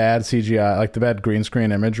 like the bad CGI, like the bad green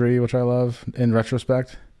screen imagery, which I love in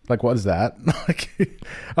retrospect. Like, what is that? Like,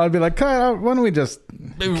 I'd be like, why don't we just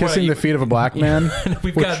kissing the feet of a black man?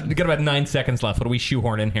 We've got about 9 seconds left. What do we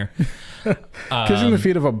shoehorn in here? Kissing the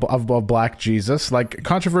feet of a black Jesus, like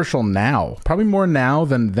controversial now, probably more now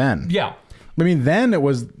than then. Yeah. I mean, then it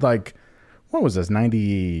was like What was this?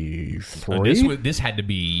 93. This had to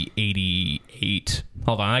be 88.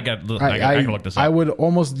 Hold on, I can look this up. I would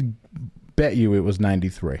almost bet you it was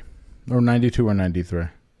 93 or 92 or 93.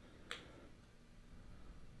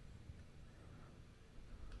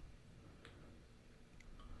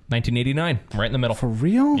 $1989, right in the middle. For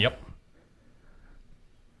real? Yep.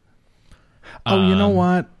 Oh, you know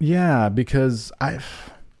what? Yeah, because I'm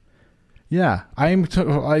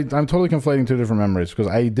totally conflating two different memories because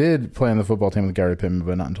I did play on the football team with Gary Pittman,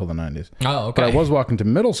 but not until the 90s. Oh, okay. But I was walking to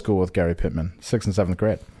middle school with Gary Pittman, 6th and 7th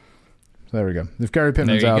grade. So there we go. If Gary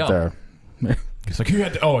Pittman's out there, it's like you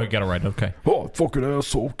got it right. Okay. Oh, fucking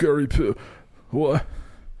asshole, Gary Pittman. What?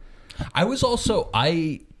 I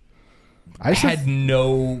had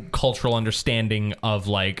no cultural understanding of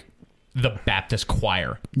like the Baptist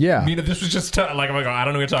choir. Yeah. This was just like, oh my God, I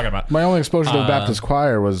don't know what you're talking about. My only exposure to the Baptist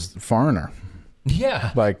choir was Foreigner.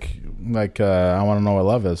 Yeah. Like I Want to Know What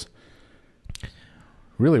Love Is.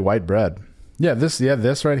 Really white bread. Yeah,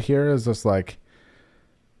 this right here is just like,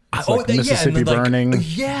 it's like Mississippi Burning.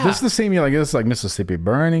 Yeah. This is the same year, this is like Mississippi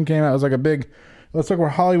Burning came out. It was like a big, it's like where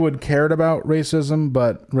Hollywood cared about racism,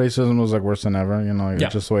 but racism was like worse than ever,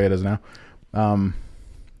 it's just the way it is now.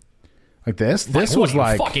 Like this was like,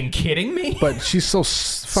 are you fucking kidding me? But she's so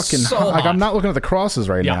fucking So hot. Like hot. I'm not looking at the crosses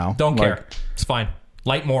right now. Don't Like, care. It's fine.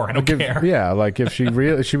 Light more. I don't care. Yeah, like if she'd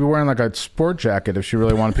be wearing like a sport jacket if she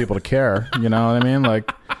really wanted people to care. You know what I mean?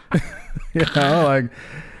 Like, like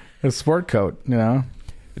a sport coat.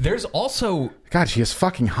 There's also, God, she is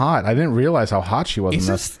fucking hot. I didn't realize how hot she was. is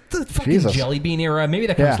in this the fucking Jesus. Jelly Bean era? Maybe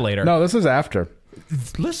that comes later. No, this is after.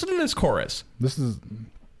 Listen to this chorus. This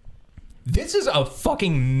is a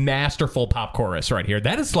fucking masterful pop chorus right here.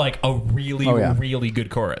 That is like a really, really good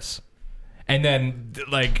chorus. And then,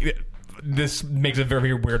 like, this makes a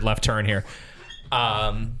very weird left turn here.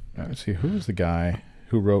 Let's see, who was the guy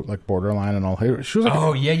who wrote like Borderline and all? She was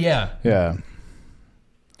like, yeah.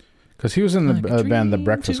 Because he was in the band The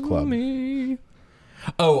Breakfast Club.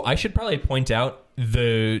 Oh, I should probably point out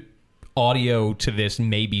the audio to this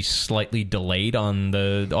may be slightly delayed on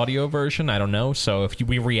the audio version. I don't know. So if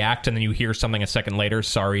we react and then you hear something a second later,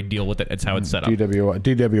 sorry, deal with it. It's how it's set up.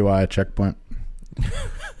 DWI checkpoint.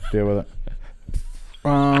 Deal with it.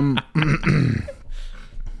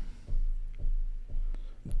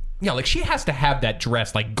 Yeah, like she has to have that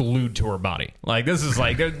dress like glued to her body. Like this is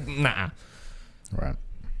like nah. Right.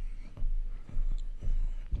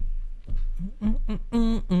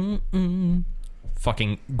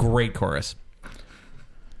 Fucking great chorus.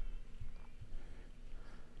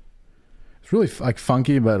 It's really like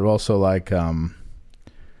funky, but also like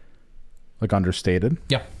understated.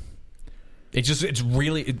 Yeah. It's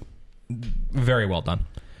really very well done.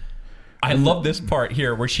 I love this part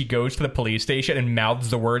here where she goes to the police station and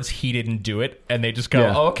mouths the words "he didn't do it," and they just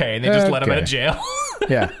go, oh, "Okay," and they just let him out of jail.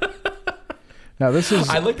 Yeah. Now this is.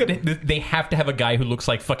 I like that they have to have a guy who looks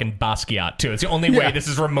like fucking Basquiat too. It's the only way this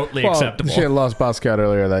is remotely acceptable. She had lost Basquiat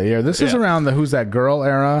earlier that year. This is around the "Who's That Girl"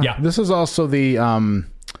 era. Yeah. This is also the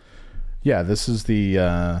this is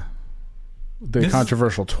the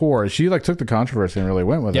controversial tour. She like took the controversy and really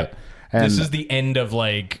went with it. And this is the end of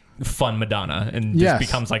like fun Madonna, and just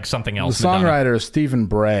becomes like something else. The songwriter is Stephen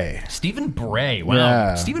Bray. Stephen Bray, wow.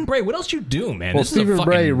 Yeah. Stephen Bray, what else you do, man? Well, this Stephen is a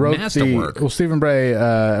Bray fucking wrote masterwork. Stephen Bray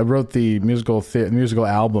wrote the musical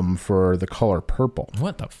album for The Color Purple.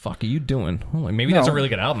 What the fuck are you doing? Well, maybe that's a really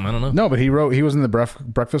good album. I don't know. No, but he was in the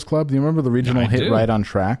Breakfast Club. Do you remember the regional hit Right on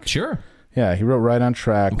Track? Sure. Yeah, he wrote Right on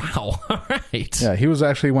Track. Wow. All right. Yeah, he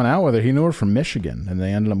went out with her. He knew her from Michigan, and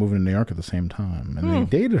they ended up moving to New York at the same time. And they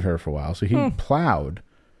dated her for a while, so he plowed.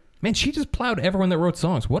 Man, she just plowed everyone that wrote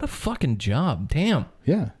songs. What a fucking job. Damn.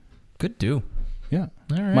 Yeah. Good do. Yeah.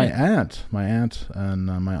 All right. My aunt and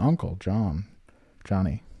my uncle,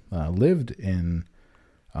 Johnny, lived in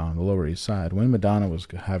the Lower East Side when Madonna was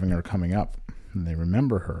having her coming up. And they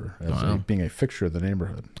remember her as being a fixture of the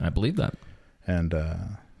neighborhood. I believe that. And,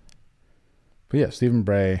 but yeah, Stephen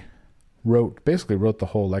Bray wrote the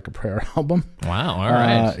whole Like a Prayer album. Wow. All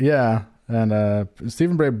right. Yeah. And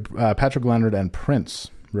Stephen Bray, Patrick Leonard, and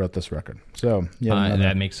Prince wrote this record. So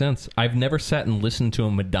that makes sense. I've never sat and listened to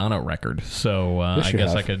a Madonna record, so I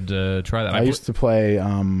guess I could try that. I used to play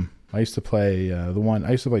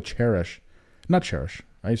Cherish. Not Cherish.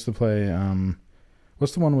 I used to play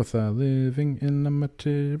What's the one with Living in a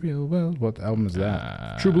Material World? What album is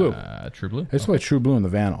that? True Blue. True Blue. I used to play True Blue in the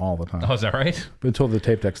van all the time. Oh, is that right? Until the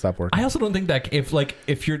tape deck stopped working. I also don't think that if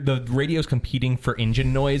the radio's competing for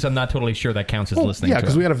engine noise, I'm not totally sure that counts as listening. Yeah, to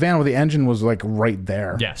because it. we had a van where the engine was like right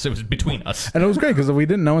there. Yes, it was between us. And it was great because we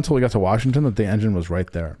didn't know until we got to Washington that the engine was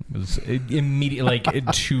right there. It was immediately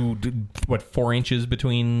 4 inches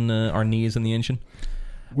between our knees and the engine.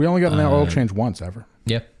 We only got an oil change once ever.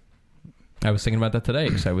 Yeah. I was thinking about that today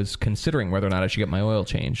because I was considering whether or not I should get my oil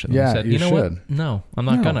changed. And Yeah, I said, you know should. what? No, I'm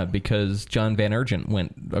not No. gonna, because John Van Urgent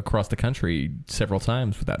went across the country several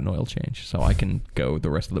times without an oil change, so I can go the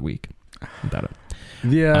rest of the week without it.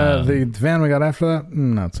 The van we got after that,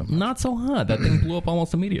 not so much. Not so hot. That thing blew up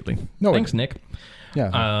almost immediately. No, Thanks, Nick.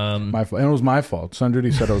 Yeah, my fault. And it was my fault. Son Duty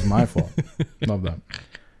said it was my fault. Love that.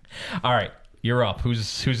 All right, you're up.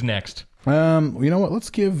 Who's next? You know what? Let's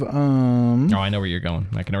give. Oh, I know where you're going.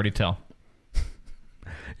 I can already tell.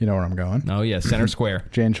 You know where I'm going. Oh yeah, center square.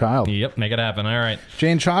 Jane Child. Yep, make it happen. All right.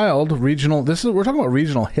 Jane Child, regional. We're talking about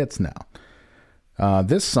regional hits now.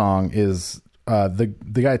 This song is the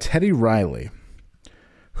guy Teddy Riley,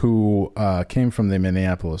 who came from the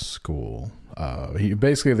Minneapolis school. He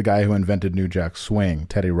basically the guy who invented New Jack Swing,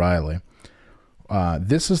 Teddy Riley.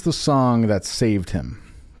 This is the song that saved him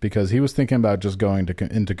because he was thinking about just going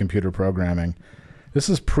into computer programming. This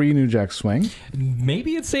is pre-New Jack Swing.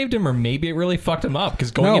 Maybe it saved him, or maybe it really fucked him up, because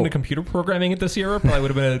going into computer programming at this era probably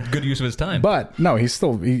would have been a good use of his time. But no,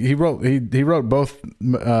 he wrote both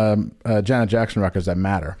Janet Jackson records that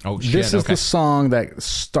matter. Oh shit! This is the song that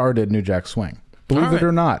started New Jack Swing. Believe it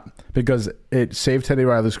or not, because it saved Teddy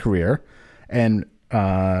Riley's career and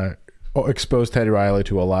exposed Teddy Riley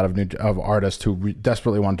to a lot of artists who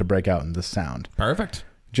desperately wanted to break out in this sound. Perfect.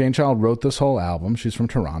 Jane Child wrote this whole album. She's from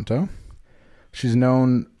Toronto. She's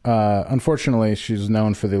known, unfortunately, she's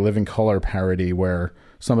known for the Living Colour parody where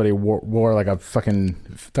somebody wore like a fucking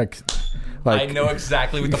like I know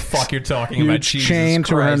exactly what the fuck you're talking about. Huge chain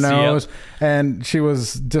to her nose, and she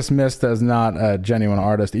was dismissed as not a genuine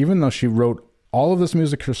artist, even though she wrote all of this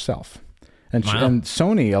music herself. And and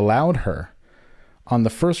Sony allowed her on the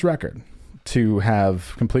first record to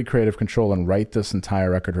have complete creative control and write this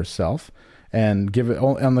entire record herself. And give it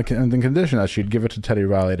on the condition that she'd give it to Teddy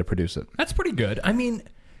Riley to produce it. That's pretty good. I mean,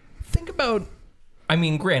 think about. I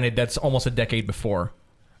mean, granted, that's almost a decade before.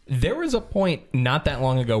 There was a point not that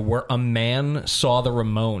long ago where a man saw the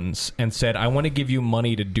Ramones and said, "I want to give you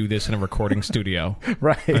money to do this in a recording studio."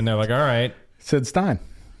 Right. And they're like, "All right." Sid Stein.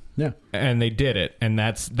 Yeah. And they did it, and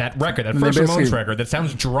that's that record, that first Ramones record that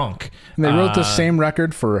sounds drunk. And they wrote the same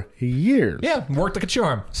record for years. Yeah, worked like a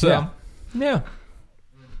charm. So, yeah.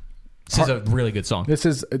 This is a really good song. This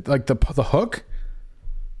is like the hook.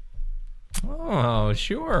 Oh,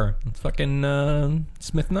 sure. It's fucking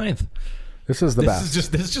Smith Ninth. This is the best.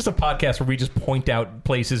 This is just a podcast where we just point out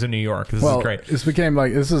places in New York. This is great. This became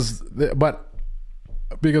like but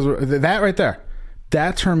because that right there,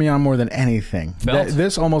 that turned me on more than anything.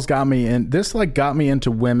 This almost got me in. This got me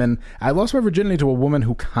into women. I lost my virginity to a woman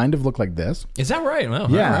who kind of looked like this. Is that right?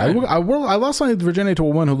 Well, yeah, right. I lost my virginity to a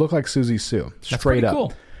woman who looked like Susie Sue. Straight up.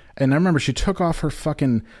 Cool. And I remember she took off her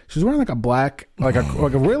fucking. She was wearing like a black, like a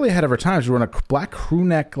really ahead of her time. She was wearing a black crew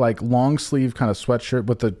neck, like long sleeve kind of sweatshirt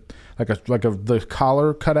with the the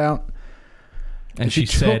collar cut out. And she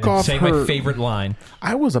said, "Say my favorite line."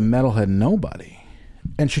 I was a metalhead nobody,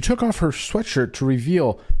 and she took off her sweatshirt to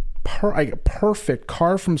reveal perfect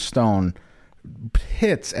carved from stone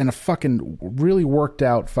hits and a fucking really worked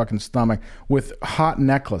out fucking stomach with hot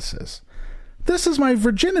necklaces. This is my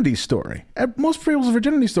virginity story. Most people's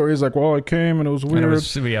virginity story is like, well, I came and it was weird.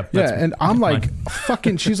 And I'm like,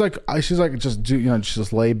 fucking. She's like, just do,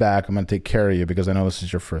 just lay back. I'm gonna take care of you because I know this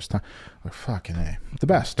is your first time. Like, fucking A, the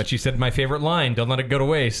best. But she said my favorite line: "Don't let it go to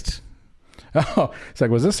waste." Oh, it's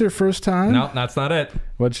like, was this your first time? No, that's not it.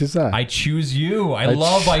 What'd she say? I choose you. I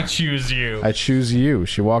choose you. I choose you.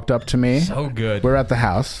 She walked up to me. So good. We're at the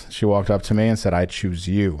house. She walked up to me and said, I choose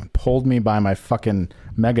you. And pulled me by my fucking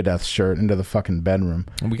Megadeth shirt into the fucking bedroom.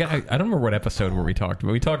 And I don't remember what episode where we talked,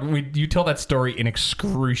 but you tell that story in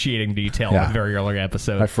excruciating detail in a very early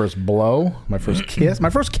episode. My first blow, my first kiss.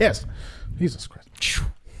 Jesus Christ.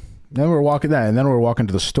 Then we were walking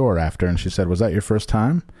to the store after, and she said, was that your first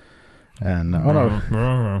time? And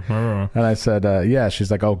and I said, yeah.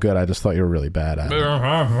 She's like, oh, good. I just thought you were really bad at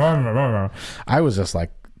it. I was just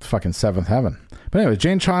like fucking seventh heaven. But anyway,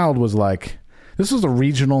 Jane Child was like, this was a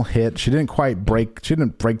regional hit. She didn't break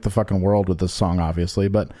the fucking world with this song, obviously,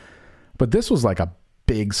 but this was like a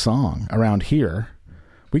big song around here.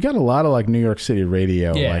 We got a lot of like New York City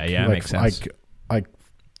radio, makes sense. like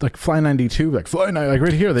like Fly 92, like like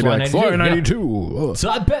right here they'd be like Fly 92. Yeah.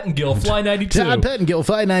 Todd Pettengill, Fly 92. Todd Pettengill,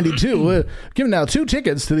 Fly 92. Giving out 2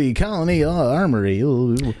 tickets to the Colony Armory.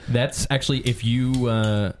 That's actually, if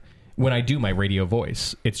you when I do my radio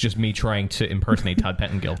voice, it's just me trying to impersonate Todd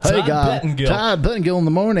Pettengill. Hey guys, Todd Pettengill in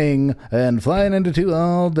the morning and Fly 92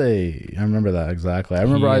 all day. I remember that exactly. I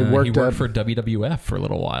remember I worked for WWF for a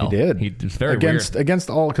little while. He did. He was very against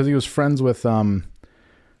all, because he was friends with the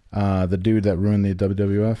dude that ruined the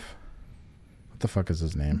WWF. What the fuck is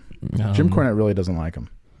his name? Jim Cornette really doesn't like him.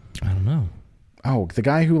 I don't know. Oh, the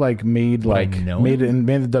guy who like made the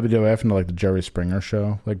WWF into like the Jerry Springer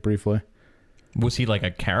show, like briefly. Was he like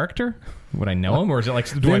a character? Would I know him, or is it like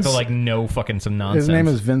do I have to like know fucking some nonsense? His name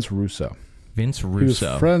is Vince Russo. Vince Russo.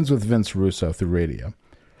 He was friends with Vince Russo through radio.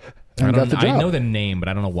 And got the job. I know the name, but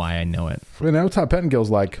I don't know why I know it. And now Todd Pettengill's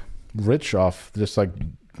like rich off just like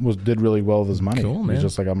did really well with his money. Cool, man. He's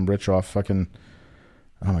just like, I'm rich off fucking.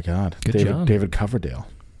 Oh my god, Good job. David Coverdale.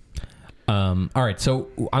 All right, so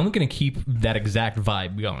I'm going to keep that exact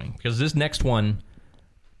vibe going because this next one.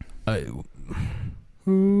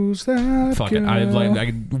 Who's that? Fuck it.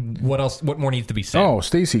 What else? What more needs to be said? Oh,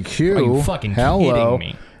 Stacy Q. Are you fucking kidding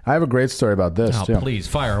me? I have a great story about this too. Please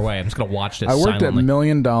fire away. I'm just gonna watch this. I worked silently. at $1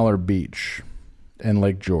 Million Beach in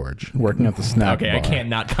Lake George, working at the snack bar. Okay, I can't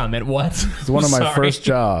not comment. What? It's one of my first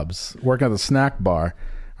jobs, working at the snack bar,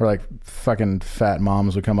 where like fucking fat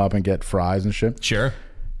moms would come up and get fries and shit. Sure.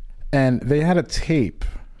 And they had a tape.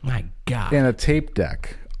 My God. In a tape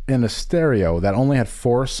deck in a stereo that only had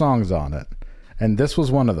 4 songs on it. And this was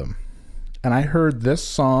one of them. And I heard this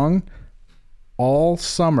song all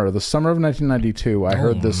summer. The summer of 1992, I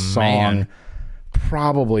heard this song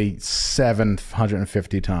probably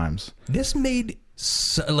 750 times. This made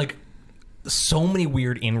so many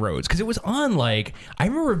weird inroads. Because it was on like... I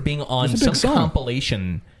remember being on some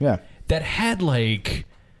compilation that had like...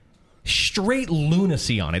 straight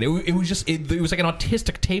lunacy on it. It was just it was like an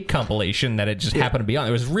autistic tape compilation that it just happened to be on.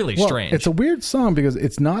 It was really strange. It's a weird song because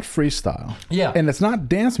it's not freestyle. Yeah. And it's not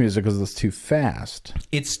dance music because it's too fast.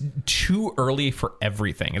 It's too early for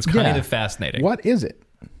everything. It's kind of fascinating. What is it?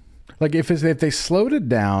 Like if they slowed it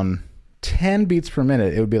down 10 beats per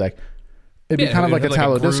minute, it would be like it'd be kind of like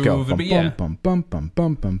Italo disco. Bum, bum, bum, bum,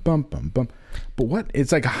 bum, bum, bum, bum. But what?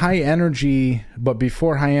 It's like high energy, but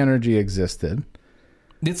before high energy existed.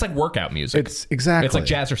 It's like workout music. It's exactly. It's like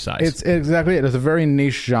jazzercise. It's exactly it. It's a very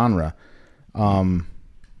niche genre. Yeah,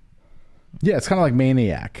 it's kind of like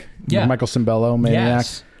Maniac. Yeah, Michael Cimbello, Maniac.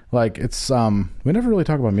 Yes. Like it's we never really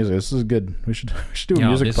talk about music. This is good. We should do a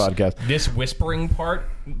music podcast. This whispering part.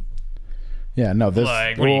 Yeah, no. This.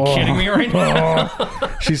 Like, what are you kidding me right now?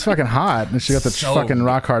 She's fucking hot, and she got the fucking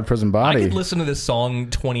rock hard prison body. I could listen to this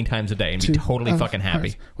song 20 times a day and be totally fucking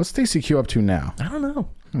happy. What's Stacey Q up to now? I don't know.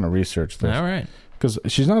 I'm gonna research this. All right. Because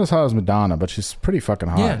she's not as hot as Madonna, but she's pretty fucking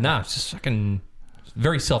hot. Yeah, nah, it's just fucking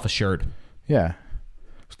very self-assured. Yeah.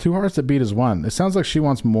 It's 2 hearts that beat as one. It sounds like she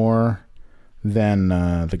wants more than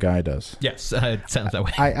the guy does. Yes, it sounds that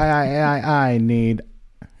way. I need...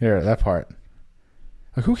 Here, that part.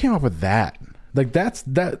 Like, who came up with that? Like,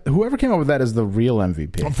 whoever came up with that is the real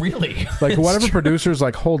MVP. Oh, really? Like, whatever producer's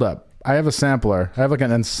like, hold up. I have a sampler. I have like an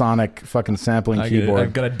Ensoniq fucking sampling keyboard.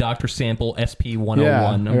 I've got a Dr. Sample SP101. Yeah,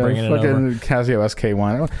 I'm bringing it over. Fucking Casio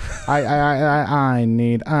SK1.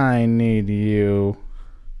 I need you.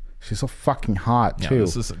 She's so fucking hot too.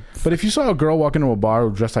 But if you saw a girl walk into a bar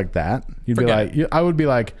dressed like that, you'd be like, I would be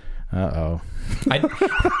like, uh-oh.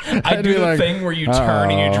 I'd do the thing where you turn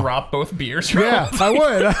and you drop both beers. Yeah, I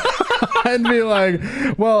would. I'd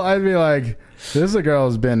be like, this girl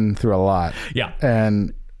has been through a lot. Yeah.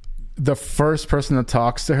 And the first person that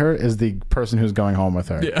talks to her is the person who's going home with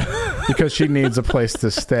her. Yeah. Because she needs a place to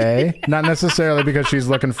stay. Not necessarily because she's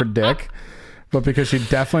looking for dick, but because she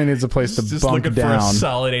definitely needs a place to just bunk looking down. For a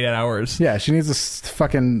solid 8 hours. Yeah, she needs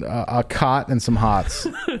a cot and some hots.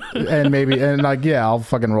 and like, yeah, I'll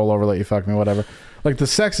fucking roll over, let you fuck me, whatever. Like, the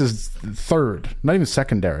sex is third, not even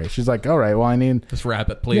secondary. She's like, all right, well, I need... Just wrap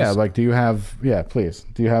it, please. Yeah, like, please.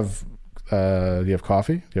 Do you have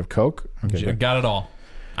coffee? Do you have Coke? Okay, got it all.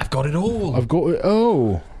 I've got it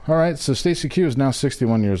all. All right. So Stacey Q is now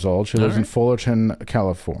 61 years old. She lives in Fullerton,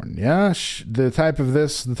 California. The type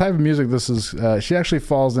of music this is, she actually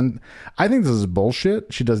falls in. I think this is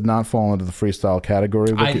bullshit. She does not fall into the freestyle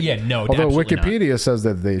category. Although Wikipedia says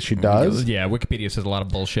that she does. Yeah, Wikipedia says a lot of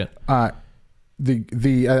bullshit. I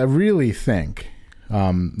really think,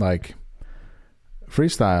 like,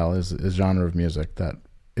 freestyle is a genre of music that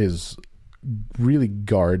is really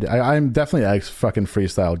guard. I'm definitely a fucking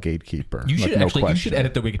freestyle gatekeeper. You should you should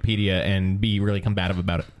edit the Wikipedia and be really combative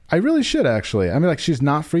about it. I really should actually. I mean, like, she's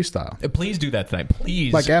not freestyle. Please do that tonight.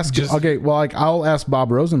 Please. Like, I'll ask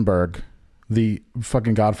Bob Rosenberg, the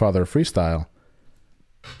fucking godfather of freestyle,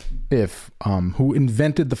 if who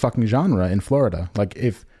invented the fucking genre in Florida. Like,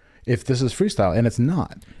 if this is freestyle, and it's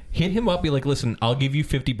not. Hit him up. Be like, listen, I'll give you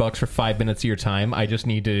 $50 for 5 minutes of your time. I just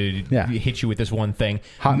need to hit you with this one thing.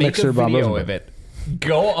 Hot Make mixer a Bob video Rosenberg. of it.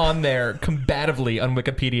 Go on there combatively on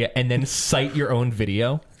Wikipedia and then cite your own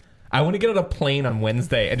video. I want to get on a plane on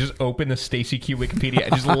Wednesday and just open the Stacey Q Wikipedia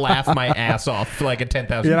and just laugh my ass off for like at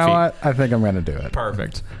 10,000 feet. You know what? I think I'm going to do it.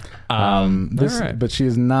 Perfect. All right. Right. But she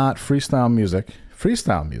is not freestyle music.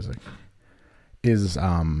 Freestyle music is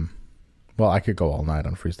well, I could go all night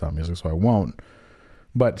on freestyle music, so I won't.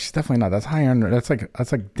 But she's definitely not. That's high end. That's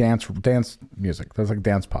like dance music. That's like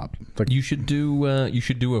dance pop. It's like, You should do a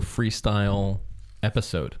freestyle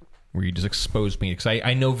episode where you just expose me, because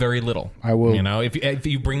I know very little. I will. You know, if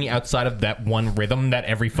you bring me outside of that one rhythm that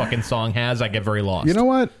every fucking song has, I get very lost. You know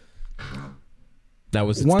what? That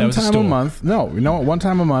was One that was time a month. No, you know what? One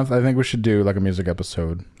time a month, I think we should do like a music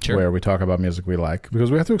episode where we talk about music we like, because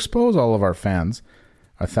we have to expose all of our fans,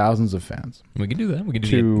 our thousands of fans. We can do that. We can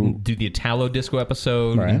do the Italo disco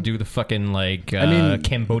episode. Right. We can do the fucking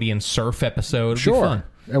Cambodian surf episode. It'll be fun.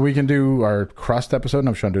 And we can do our crust episode and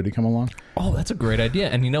have Sean Duty come along. Oh, that's a great idea.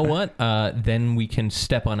 And you know what? Then we can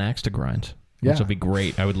step on axe to grind, which will be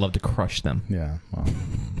great. I would love to crush them. Yeah. Well,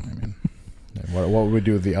 I mean, what would we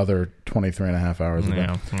do with the other 23 and a half hours of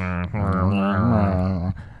that?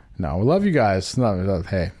 No, we love you guys. No,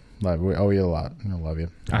 hey, we owe you a lot. I love you.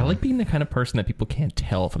 I like being the kind of person that people can't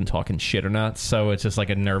tell if I'm talking shit or not. So it's just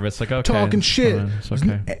like a nervous, like, okay. Talking shit. It's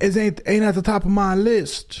okay. It ain't at the top of my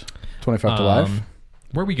list. 25 to life.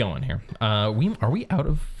 Where are we going here? Are we out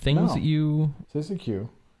of things that you... CCQ.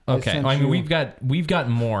 Okay. I mean, we've got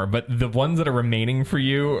more, but the ones that are remaining for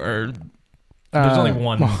you are... There's only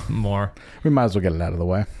one more. We might as well get it out of the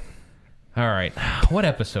way. All right. What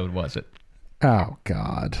episode was it? Oh,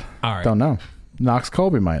 God. All right. Don't know. Knox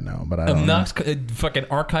Colby might know, but I don't know. Fucking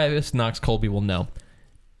archivist Knox Colby will know.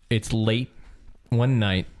 It's late one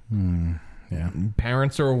night. Yeah.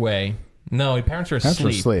 Parents are away. No, parents are asleep.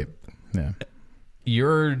 Parents are asleep. Yeah.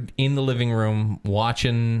 You're in the living room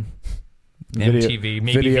watching MTV,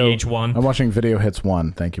 maybe VH1. I'm watching Video Hits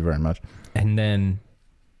 1. Thank you very much. And then...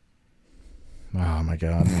 Oh, my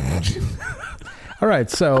God. All right,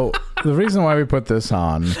 so the reason why we put this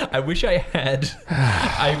on... I wish I had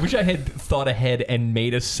thought ahead and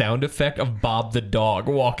made a sound effect of Bob the dog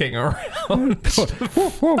walking around.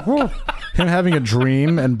 Him having a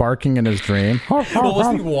dream and barking in his dream. Well,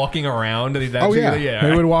 wasn't he walking around? And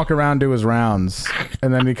He would walk around, do his rounds,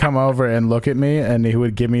 and then he'd come over and look at me, and he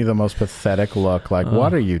would give me the most pathetic look, like,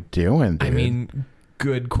 what are you doing, dude? I mean...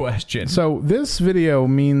 Good question. So this video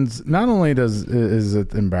means not only is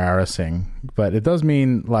it embarrassing, but it does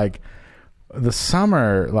mean like the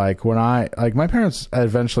summer, like when my parents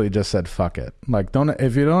eventually just said fuck it, like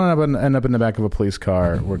if you don't end up in the back of a police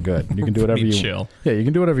car, we're good. You can do whatever you chill. Yeah, you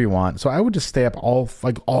can do whatever you want. So I would just stay up all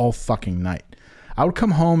fucking night. I would come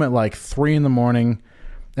home at like 3 a.m.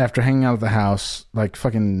 after hanging out at the house, like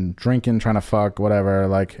fucking drinking, trying to fuck, whatever.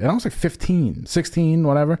 Like, and I was like 15, 16,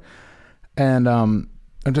 whatever. And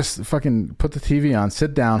I just fucking put the TV on,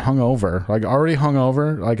 sit down, hungover, like already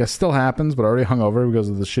hungover. Like it still happens, but already hungover because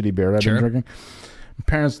of the shitty beer I've been drinking. My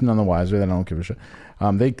parents none the wiser. They don't give a shit.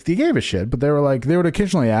 They gave a shit, but they would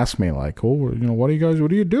occasionally ask me like, oh, you know, what do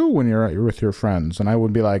you do when you're with your friends? And I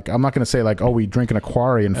would be like, I'm not going to say like, oh, we drink in a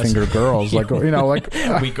quarry and finger girls, like, you know, like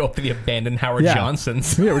we go to the abandoned Howard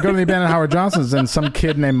Johnsons. Yeah, we go to the abandoned Howard Johnsons, and some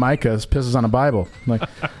kid named Micah pisses on a Bible, like,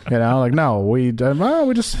 you know, like no, we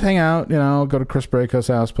just hang out, you know, go to Chris Braco's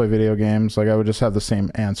house, play video games. Like I would just have the same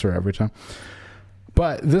answer every time.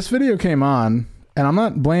 But this video came on, and I'm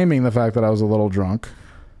not blaming the fact that I was a little drunk.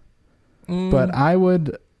 But I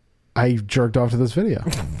jerked off to this video.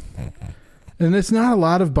 And it's not a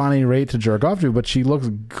lot of Bonnie Raitt to jerk off to, but she looks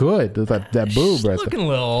good. That boob she's right looking there. a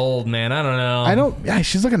little old, man. I don't know. Yeah,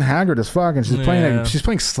 she's looking haggard as fuck, and she's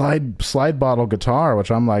playing slide bottle guitar,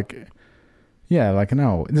 which I'm like, yeah, like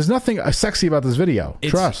no. There's nothing sexy about this video.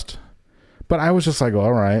 Trust. But I was just like,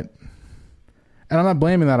 all right. And I'm not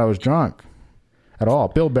blaming that I was drunk at all.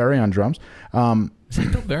 Bill Berry on drums. Is that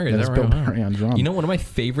Bill Berry? That's Bill Berry on drums. You know, one of my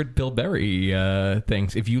favorite Bill Berry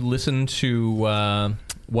things, if you listen to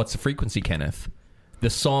What's the Frequency, Kenneth, the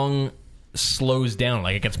song slows down,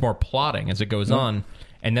 like it gets more plotting as it goes on.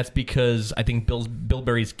 And that's because I think Bill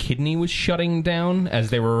Berry's kidney was shutting down as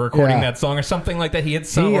they were recording that song or something like that. He had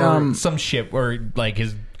some shit where like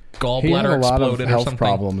his gallbladder he had a lot exploded of health or something.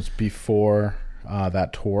 Problems before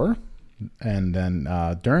that tour. And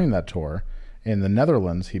then during that tour, in the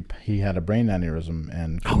Netherlands, he had a brain aneurysm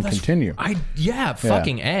and couldn't continue.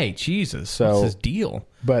 Fucking A. Jesus. So, what's his deal?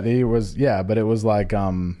 But it was like,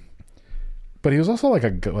 but he was also like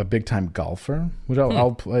a big time golfer, which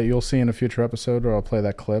I'll play. You'll see in a future episode, or I'll play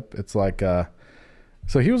that clip. It's like,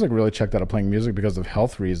 so he was like really checked out of playing music because of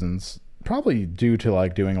health reasons, probably due to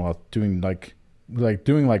like doing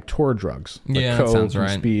tour drugs, like coke sounds and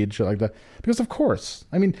right. speed, shit like that. Because of course,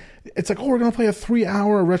 I mean, it's like, oh, we're gonna play a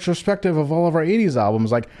 3-hour retrospective of all of our '80s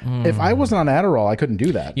albums. Like, if I wasn't on Adderall, I couldn't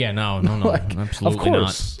do that. Yeah, no, Like, absolutely of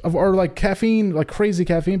course, or like caffeine, like crazy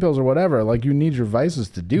caffeine pills or whatever. Like, you need your vices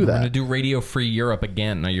to do We're that. gonna do Radio Free Europe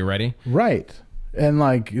again. Are you ready? Right. And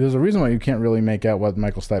like, there's a reason why you can't really make out what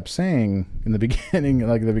Michael Stipe's saying in the beginning,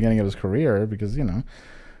 like the beginning of his career, because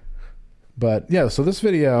But yeah, so this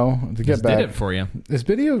video, to get back, did it for you. This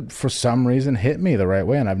video for some reason hit me the right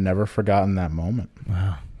way, and I've never forgotten that moment.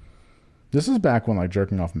 Wow. This is back when like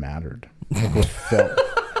jerking off mattered. Like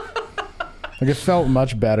it felt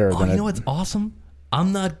much better than you know what's awesome?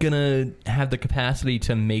 I'm not gonna have the capacity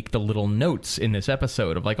to make the little notes in this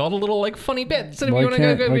episode of like all the little like funny bits.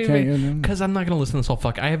 Because I'm not gonna listen to this whole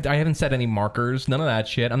fuck. I haven't set any markers, none of that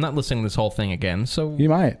shit. I'm not listening to this whole thing again. So You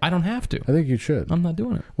might. I don't have to. I think you should. I'm not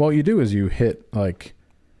doing it. What you do is you hit like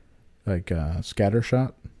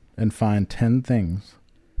scattershot and find 10 things.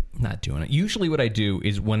 Not doing it. Usually what I do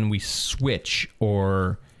is when we switch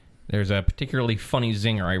or there's a particularly funny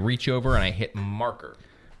zinger, I reach over and I hit marker.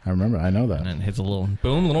 I remember. I know that. And it hits a little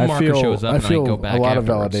boom, little marker shows up, and I go back. I feel a lot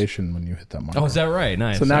afterwards. of validation when you hit that marker. Oh, is that right?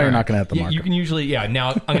 Nice. So now All you're right. not going to hit the marker. You can usually, now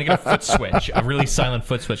I'm going to get a foot switch, a really silent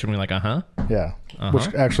foot switch, and be like, Yeah.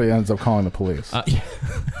 Which actually ends up calling the police. Yeah.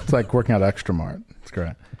 It's like working out Extra Mart. It's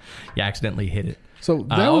great. You accidentally hit it. So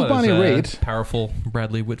that was Bonnie Raitt. Powerful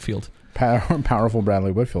Bradley Whitfield. Powerful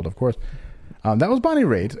Bradley Whitfield, of course. That was Bonnie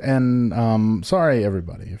Raitt. And sorry,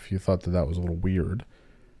 everybody, if you thought that was a little weird.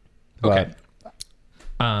 But, Okay.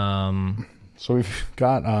 So we've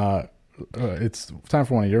got it's time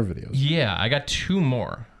for one of your videos. Yeah, I got 2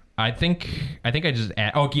 more. I think I just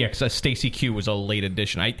because Stacy Q was a late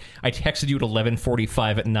addition. I texted you at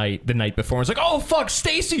 11:45 at night the night before. I was like, oh fuck,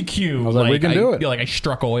 Stacy Q. I was like, we can do it. Like I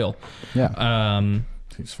struck oil. Yeah.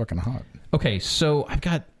 He's fucking hot. Okay, so I've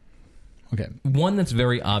got one that's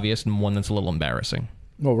very obvious and one that's a little embarrassing.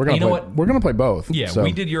 Well, we're gonna play both. Yeah, so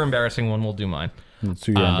we did your embarrassing one. We'll do mine. Let's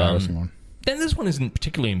do your embarrassing one. Then this one isn't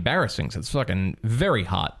particularly embarrassing, so it's fucking very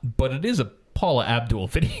hot, but it is a Paula Abdul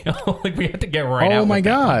video. Like we had to get right out. Oh my with that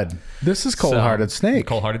god, one. this is Cold Hearted Snake.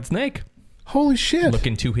 Cold Hearted Snake. Holy shit! Look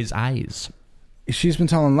into his eyes. She's been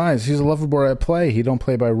telling lies. He's a lover boy at play. He don't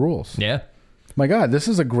play by rules. Yeah. My god, this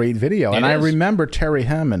is a great video, and I remember Terry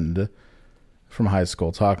Hammond from high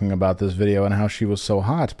school talking about this video and how she was so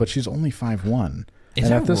hot, but she's only 5'1", and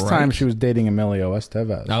at this time she was dating Emilio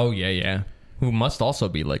Estevez. Oh yeah. Who must also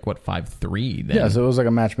be like, what, 5'3"? Then? Yeah, so it was like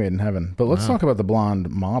a match made in heaven. But let's talk about the blonde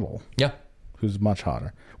model. Yeah. Who's much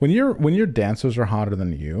hotter. When your dancers are hotter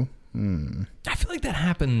than you... I feel like that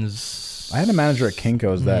happens... I had a manager at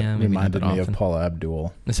Kinko's that reminded me often. of Paula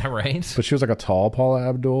Abdul. Is that right? But she was like a tall Paula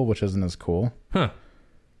Abdul, which isn't as cool. Huh.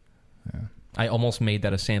 Yeah. I almost made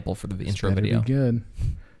that a sample for the intro video. Be good.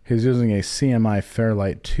 He's using a CMI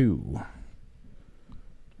Fairlight 2.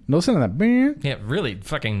 Listen to that. Yeah, really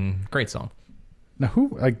fucking great song.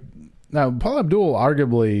 Now, Paula Abdul,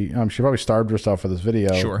 arguably, she probably starved herself for this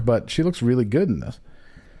video. Sure. But she looks really good in this.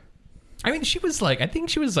 I mean, I think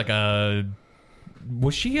she was like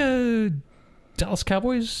was she a Dallas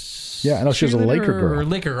Cowboys? Yeah, I know she was a Laker girl.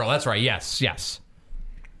 Laker girl, that's right. Yes.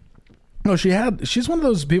 No, she's one of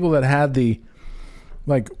those people that had the,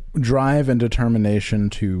 like, drive and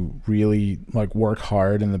determination to really, like, work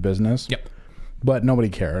hard in the business. Yep. But nobody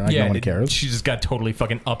cared. No one cares. She just got totally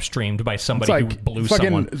fucking upstreamed by somebody who blew fucking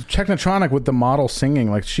someone. Technotronic with the model singing.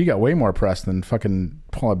 Like, she got way more press than fucking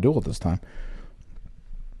Paula Abdul at this time.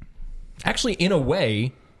 Actually, in a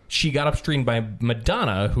way, she got upstreamed by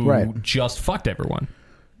Madonna, who just fucked everyone.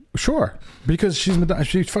 Sure, because she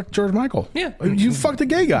fucked George Michael. Yeah, you fucked a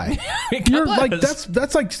gay guy. You're like that's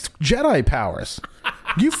like Jedi powers.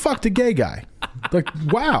 You fucked a gay guy. Like,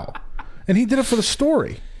 wow, and he did it for the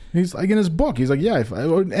story. He's like, in his book, he's like,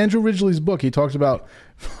 Andrew Ridgeley's book, he talked about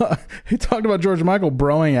George Michael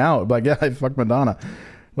broing out. Like, yeah, I fucked Madonna.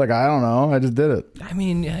 Like, I don't know, I just did it. I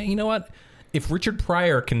mean, you know what? If Richard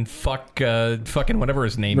Pryor can fuck fucking whatever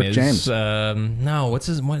his name is, James. No, what's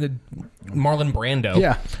his Marlon Brando?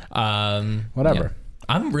 Yeah, whatever. Yeah.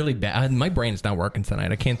 I'm really bad. My brain's not working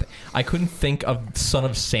tonight. I couldn't think of Son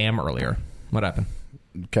of Sam earlier. What happened?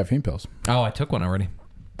 Caffeine pills. Oh, I took one already.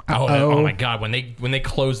 Oh my god! When they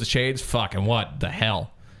close the shades, fucking what the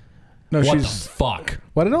hell? No, What the she's fuck?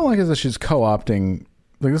 what I don't like is that she's co-opting.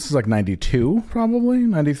 Like this is like 92, probably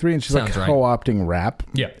 93, and she's Sounds like right. co-opting rap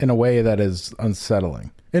in a way that is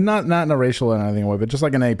unsettling, and not in a racial and anything way, but just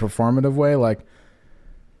like in a performative way.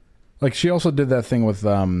 Like she also did that thing with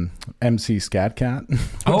MC Scat Cat.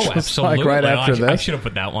 Oh, absolutely! Like right after this, I should have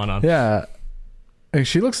put that one on. yeah. And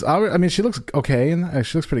she looks. I mean, she looks okay, and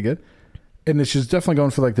she looks pretty good. And she's definitely going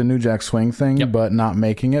for like the New Jack Swing thing, but not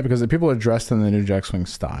making it because the people are dressed in the New Jack Swing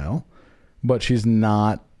style, but she's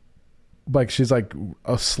not. Like she's like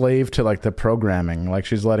a slave to like the programming. Like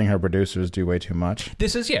she's letting her producers do way too much.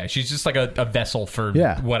 This is she's just like a vessel for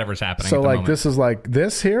whatever's happening. So at the like moment. this is like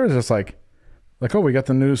this here is just like oh, we got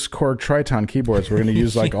the new Korg Triton keyboards we're gonna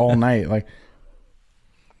use like all night. Like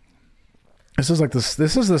this is like this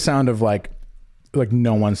is the sound of like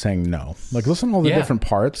no one saying no. Like listen to all the different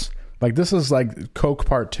parts. Like this is like Coke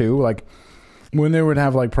Part 2. Like when they would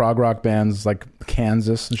have like prog rock bands like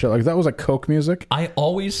Kansas and shit, like that was like Coke music. I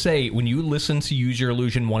always say when you listen to Use Your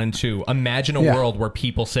Illusion 1 and 2, imagine a world where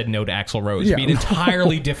people said no to Axl Rose. It'd be an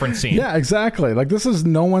entirely different scene. Yeah, exactly. Like this is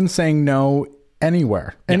no one saying no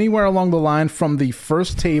anywhere. Anywhere along the line from the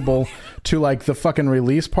first table to like the fucking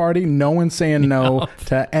release party, no one's saying no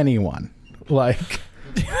to anyone. Like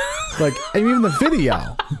and even the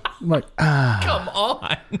video. Like Come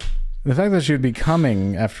on. The fact that she would be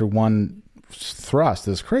coming after one thrust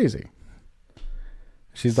is crazy.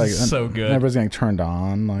 She's like so good. Everybody's getting turned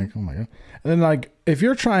on. Like, oh my god! And then like, if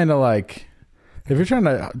you're trying to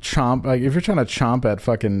chomp at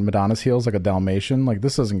fucking Madonna's heels like a Dalmatian, like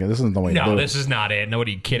this isn't the way. to do this is not it. No, are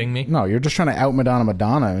you kidding me? No, you're just trying to out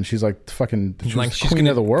Madonna, and she's like fucking She's queen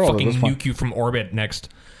of the world. Fucking nuke you from orbit next.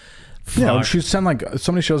 Yeah, Fuck. she'd send like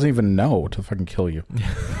somebody she doesn't even know to fucking kill you.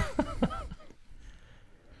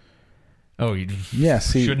 Oh, you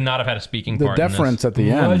see, should not have had a speaking the part. The deference at the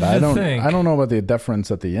What'd end. I you think? don't know about the deference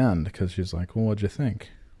at the end because she's like, well, what'd you think?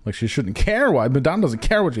 Like she shouldn't care. Why Madonna doesn't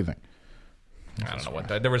care what you think. I don't know what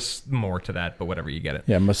there was more to that, but whatever, you get it.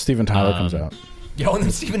 Yeah, but Steven Tyler comes out. Yo, and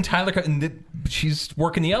then Steven Tyler, she's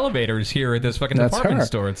working the elevators here at this fucking That's department her.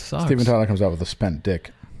 store. It sucks. Steven Tyler comes out with a spent dick.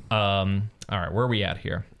 All right, where are we at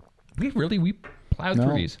here? We plowed No,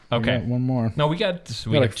 through these. we Okay, got one more. no, we got a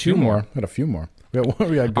few more. We got a few more. We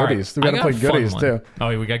got goodies. All right, We got to I play a fun goodies one. too.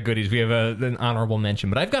 Oh, we got goodies. We have an honorable mention,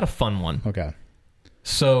 but I've got a fun one. Okay.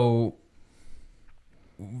 So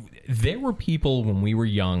there were people when we were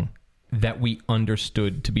young that we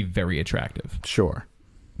understood to be very attractive. Sure.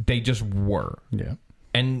 They just were. Yeah.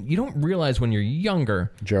 And you don't realize when you're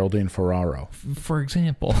younger, Geraldine Ferraro. for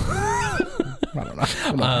example, I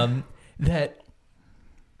don't know. that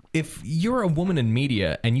if you're a woman in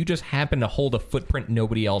media and you just happen to hold a footprint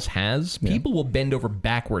nobody else has, people will bend over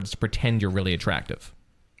backwards to pretend you're really attractive.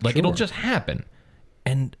 Like, it'll just happen.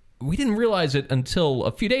 And we didn't realize it until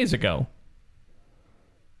a few days ago.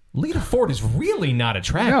 Lita Ford is really not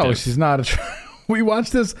attractive. No, she's not. We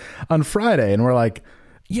watched this on Friday and we're like,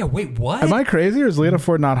 yeah, wait, what? am I crazy or is Lita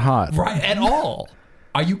Ford not hot? Right, at all.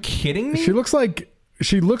 Are you kidding me? She looks like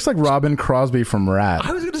Robin Crosby from Rat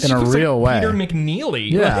I was gonna in say, a real way. Peter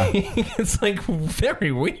McNeely. Yeah. Like, it's like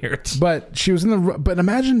very weird. But she was but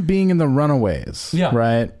imagine being in the Runaways. Yeah.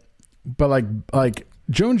 Right. But like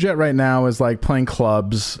Joan Jett right now is like playing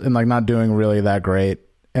clubs and like not doing really that great.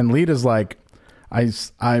 And Lita's like,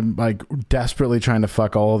 I'm like desperately trying to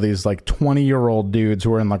fuck all of these like 20-year-old dudes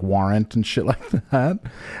who are in like Warrant and shit like that,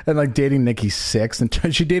 and like dating Nikki Sixx,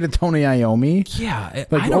 and she dated Tony Iommi. Yeah,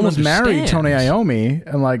 like I don't almost married understand. Tony Iommi,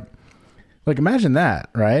 and like imagine that,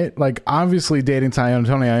 right? Like obviously dating Tony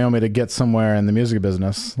Iommi to get somewhere in the music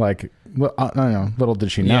business. Like I don't know, little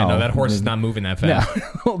did she know. Yeah, no, that horse is not moving that fast. Yeah,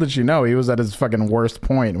 little did she know he was at his fucking worst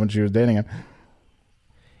point when she was dating him.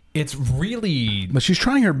 It's really, But she's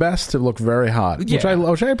trying her best to look very hot, which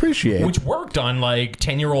I appreciate. which worked on like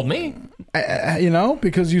 10-year-old me. You know,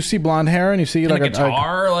 because you see blonde hair and you see And like a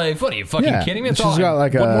guitar. Like, what are you fucking kidding me? That's all.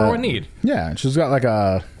 What more do I need? Yeah, and she's got like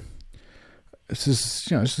a. It's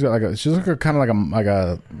just, you know, she's like a kind of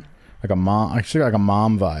like a mom. She's got like a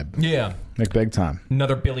mom vibe. Yeah. Like big time.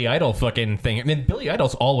 Another Billy Idol fucking thing. I mean, Billy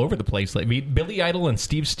Idol's all over the place. Like, Billy Idol and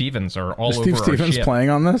Steve Stevens are all Is over Steve our Stevens shit. playing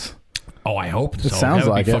on this? Oh, I hope so. sounds that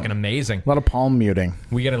would like be it. fucking amazing. A lot of palm muting.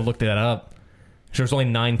 We got to look that up. There's only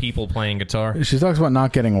 9 people playing guitar. She talks about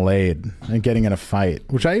not getting laid and getting in a fight,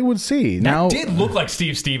 which I would see. Now That did look like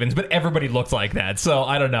Steve Stevens, but everybody looked like that. So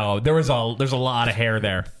I don't know. There's a lot of hair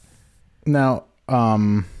there. now Are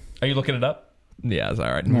you looking it up? Yeah, it's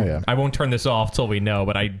all right. Oh, yeah. I won't turn this off till we know,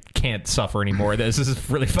 but I can't suffer anymore. This is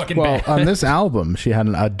really fucking Well, bad. on this album, she had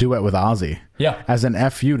a duet with Ozzy. Yeah. As an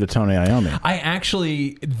FU to Tony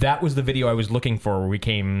Iommi. That was the video I was looking for where we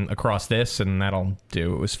came across this, and that'll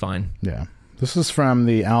do. It was fine. Yeah. This is from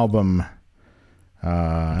the album.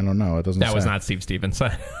 I don't know. It doesn't. That was say. not Steve Stevens.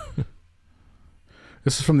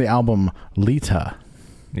 This is from the album Lita.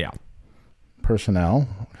 Yeah. Personnel.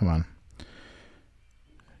 Come on.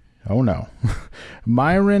 Oh no.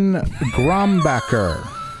 Myron Grombacher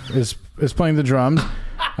is playing the drums.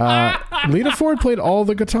 Lita Ford played all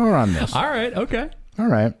the guitar on this. All right. Okay. All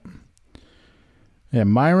right. Yeah,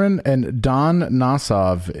 Myron and Don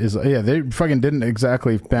Nosov is. Yeah, they fucking didn't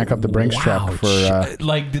exactly back up the Brinks truck for.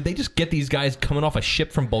 Did they just get these guys coming off a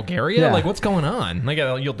ship from Bulgaria? Yeah. Like, what's going on? Like,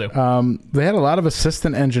 you'll do. They had a lot of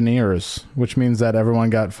assistant engineers, which means that everyone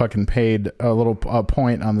got fucking paid a little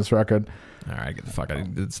point on this record. All right, get the fuck out.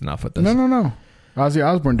 It's enough with this. No. Ozzy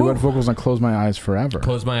Osbourne duet vocals on "Close My Eyes Forever."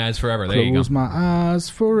 Close My Eyes Forever. There you go. Close My Eyes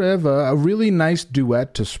Forever. A really nice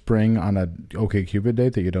duet to spring on a OkCupid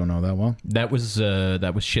date that you don't know that well. That was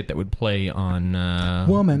shit that would play on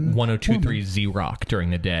Woman. 102.3 Z-Rock during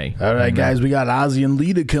the day. All right, guys, we got Ozzy and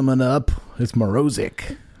Lita coming up. It's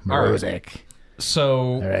Morozic. So,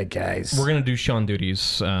 all right, guys, we're gonna do Sean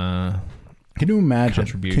Duty's. Can you imagine?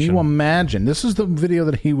 Contribution. Can you imagine? This is the video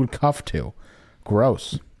that he would cuff to.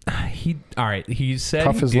 Gross. He said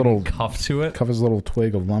Cuff he his didn't little- cuff to it. Cuff his little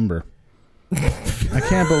twig of lumber. I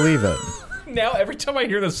can't believe it. Now every time I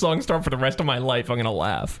hear this song start for the rest of my life, I'm gonna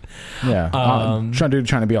laugh. Yeah. Trying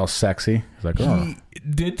to be all sexy. He's like, oh. He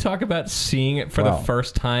did talk about seeing it for the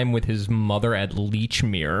first time with his mother at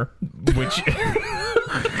Leechmere,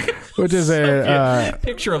 Which is a...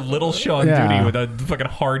 picture of little Sean yeah. Duty with a fucking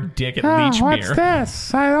hard dick at Leechmere.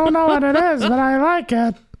 this? I don't know what it is, but I like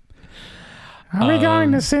it. Are we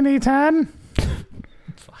going to Cindy 10?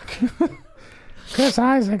 Fuck. Chris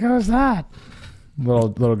Isaac, who's that?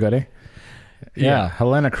 Little goodie. Yeah,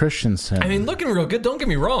 Helena Christensen. I mean, looking real good. Don't get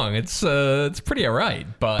me wrong. It's pretty alright,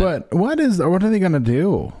 but what are they going to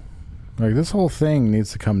do? Like, this whole thing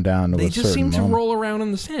needs to come down to they a just certain seem to moment. roll around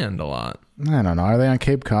in the sand a lot. I don't know. Are they on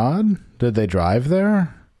Cape Cod? Did they drive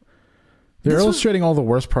there? They're illustrating all the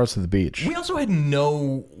worst parts of the beach. We also had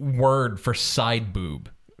no word for side boob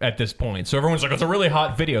at this point, so everyone's like, "It's a really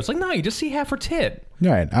hot video." It's like, no, you just see half her tit.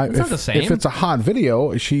 Right. It's not the same. If it's a hot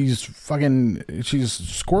video, she's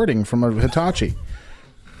squirting from a Hitachi.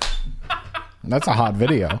 That's a hot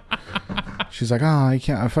video. She's like, oh, I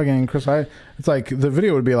can't. It's like the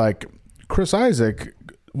video would be like, Chris Isaac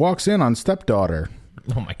walks in on stepdaughter.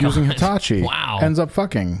 Oh my god! Using Hitachi. Wow. Ends up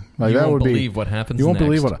fucking. Like, You that won't would believe what happens You won't next.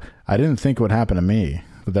 believe what. I didn't think it would happen to me,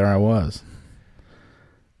 but there I was.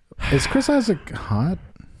 Is Chris Isaac hot?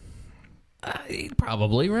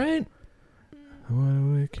 Probably, right?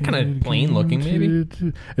 Kind of plain looking, maybe.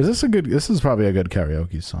 Is this This is probably a good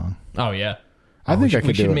karaoke song. Oh yeah. I think I could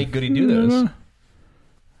we do should it. make Goody do this.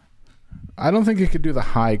 I don't think he could do the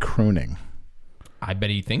high crooning. I bet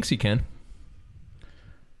he thinks he can.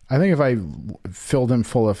 I think if I filled him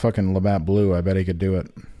full of fucking Labatt Blue, I bet he could do it.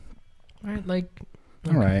 Right, like.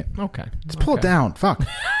 All right. Okay. Let's pull it down. Fuck.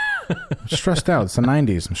 I'm stressed out. It's the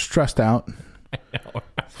 90s. I'm stressed out. I know.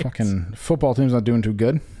 Fucking football team's not doing too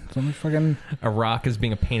good. So I'm fucking... Iraq is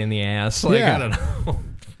being a pain in the ass. Like, Yeah. I don't know.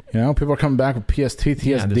 You know, people are coming back with PTSD.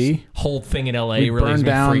 Yeah, this whole thing in LA really has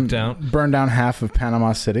me freaked out. Burned down half of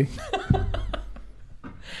Panama City.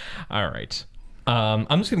 All right. I'm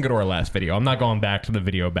just going to go to our last video. I'm not going back to the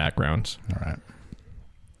video backgrounds. All right.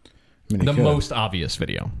 I mean, The you could. most obvious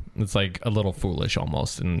video. It's like a little foolish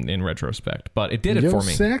almost in retrospect. But it did it Your for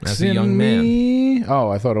me sex as a in young man. me. Oh,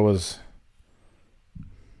 I thought it was...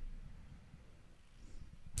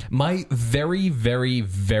 My very, very,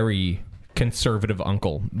 very conservative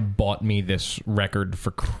uncle bought me this record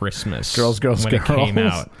for Christmas. Girls, when it came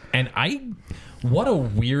girls. out. And what a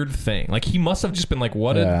weird thing. Like, he must have just been like,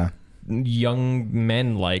 what Yeah. a young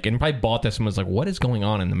men like, and probably bought this and was like, what is going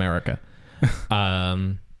on in America?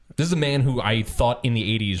 This is a man who I thought in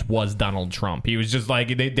the 80s was Donald Trump. He was just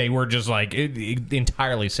like, they were just like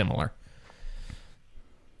entirely similar.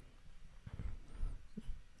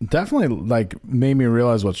 Definitely, like, made me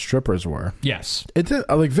realize what strippers were. Yes. It did,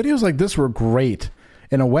 like, videos like this were great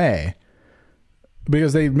in a way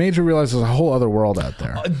because they made you realize there's a whole other world out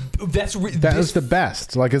there. That is the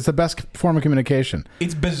best. Like, it's the best form of communication.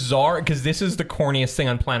 It's bizarre because this is the corniest thing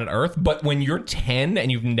on planet Earth. But when you're 10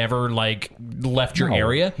 and you've never like left your No.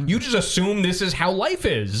 area, you just assume this is how life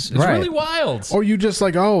is. It's Right. really wild. Or you just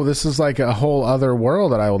like, oh, this is like a whole other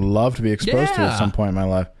world that I would love to be exposed to Yeah. at some point in my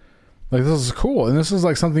life. Like, this is cool. And this is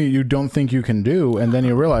like something you don't think you can do. And then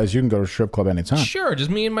you realize you can go to a strip club anytime. Sure,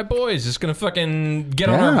 just me and my boys. Just going to fucking get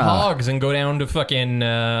on our hogs and go down to fucking...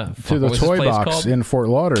 to the Toy Box in Fort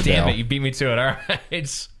Lauderdale. Damn it, you beat me to it. All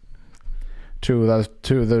right. To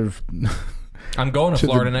the... I'm going to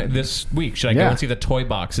Florida this week. Should I go and see the Toy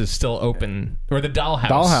Box is still open? Or the Dollhouse.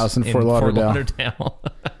 Dollhouse in Fort Lauderdale.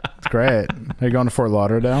 It's great. Are you going to Fort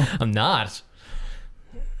Lauderdale? I'm not.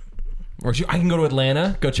 Or I can go to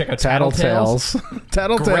Atlanta, go check out Tattletales.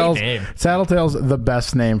 Tattletales. Great name. Tattletales, the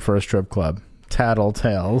best name for a strip club.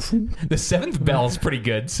 Tattletales. The Seventh Bell's pretty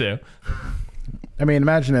good, too. I mean,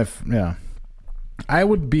 imagine if, I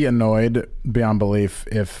would be annoyed beyond belief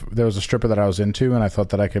if there was a stripper that I was into and I thought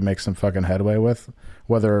that I could make some fucking headway with,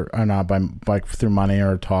 whether or not by like through money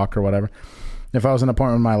or talk or whatever. If I was in a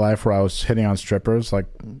point in my life where I was hitting on strippers, like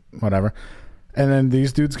whatever, and then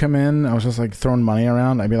these dudes come in, I was just like throwing money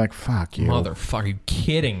around, I'd be like, fuck you. Motherfucker, are you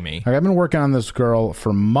kidding me? Like, I've been working on this girl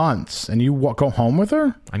for months and you go home with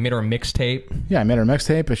her? I made her a mixtape. Yeah, I made her a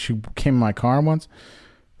mixtape, but she came in my car once.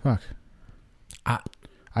 Fuck.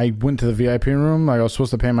 I went to the VIP room. Like, I was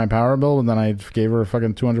supposed to pay my power bill, and then I gave her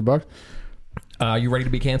fucking $200. You ready to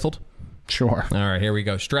be canceled? Sure. All right, here we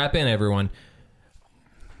go. Strap in, everyone.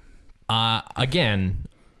 Again,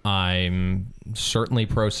 I'm certainly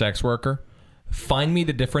pro sex worker. Find me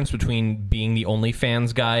the difference between being the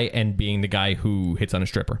OnlyFans guy and being the guy who hits on a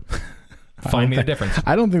stripper. Find me the difference.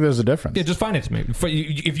 I don't think there's a difference. Yeah, just find it to me.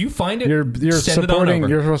 If you find it, you're send supporting. it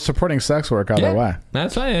on over. You're supporting sex work either way.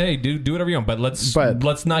 That's fine. Hey, do whatever you want, but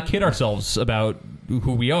let's not kid ourselves about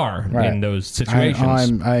who we are in those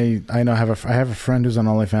situations. I know. I have a friend who's on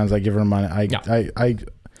OnlyFans. I give her money.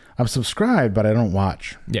 I'm subscribed, but I don't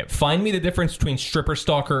watch. Yeah, find me the difference between stripper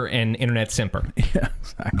stalker and internet simper. Yeah,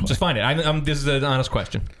 exactly. Just find it. This is an honest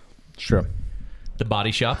question. Sure. The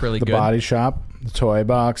Body Shop, really good. The Body Shop, the Toy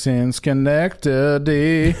Box in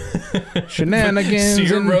Schenectady, Shenanigans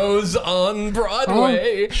Zeros on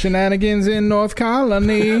Broadway, Shenanigans in North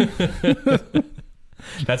Colony.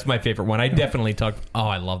 That's my favorite one. I definitely talked. Oh,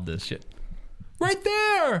 I love this shit. Right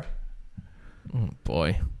there. Oh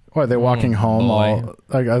boy. Or are they walking home? All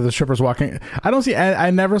like, are the strippers walking?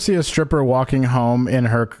 I never see a stripper walking home in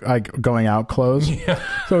her like going out clothes. Yeah.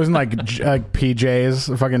 So it was like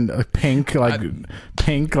PJs, fucking pink like you're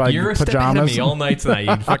pajamas. Stepping ahead of me all night tonight.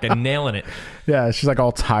 You're fucking nailing it. Yeah, she's like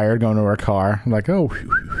all tired going to her car. I'm like, oh.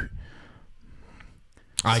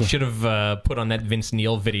 I should have put on that Vince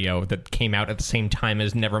Neil video that came out at the same time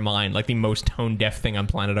as Nevermind, like the most tone deaf thing on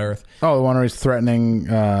planet Earth. Oh, the one where he's threatening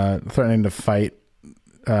to fight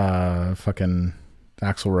fucking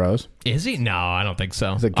Axl Rose. Is he? No, I don't think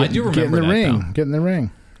so. Like, I do remember get in the that, ring. though. Get in the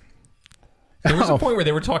ring. There was a point where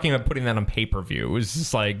they were talking about putting that on pay-per-view. It was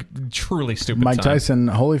just like truly stupid. Mike Tyson,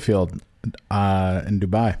 Holyfield, in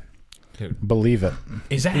Dubai. Dude. Believe it.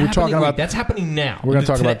 Is that happening? That's happening now. We're going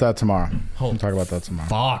to talk about that tomorrow. We'll talk about that tomorrow.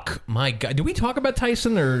 Fuck. My God. Did we talk about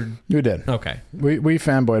Tyson or? We did. Okay. We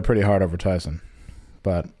fanboyed pretty hard over Tyson.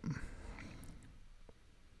 But.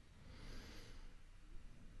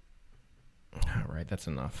 All right. That's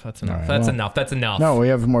enough. That's enough. Right, that's enough. That's enough. No, we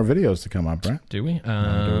have more videos to come up, right? Do we?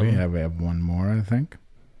 Do we have one more, I think.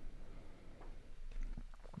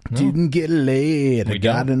 No. Didn't get laid. I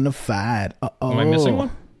got in a fight. Am I missing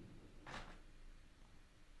one?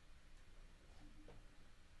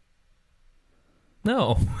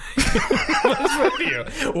 No. What is with you?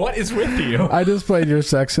 What is with you? I just played Your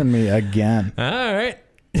Sex and Me again. All right.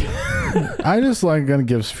 I just like gonna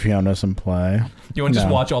give Fiona some play. You want to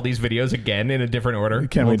just watch all these videos again in a different order?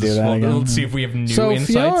 Can we do that again? Let's see if we have new insights.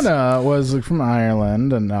 Fiona was from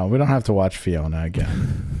Ireland, and no, we don't have to watch Fiona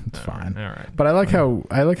again. It's fine. All right. But I like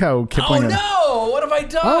how Kipling. Oh no! What have I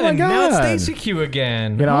done? Oh my God! Now it's Stacey Q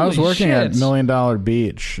again. You know, Holy I was working shit. at $1 Million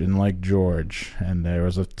Beach in Lake George, and there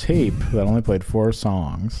was a tape that only played 4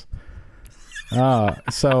 songs.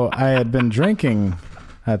 So I had been drinking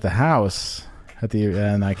at the house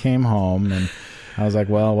and I came home and I was like,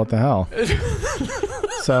 well, what the hell?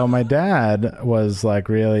 So my dad was like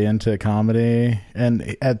really into comedy,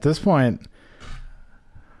 and at this point,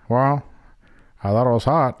 well, I thought it was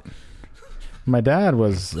hot. My dad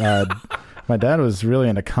was really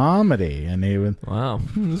into comedy, and he would. Wow,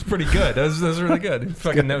 that was pretty good. That was really good.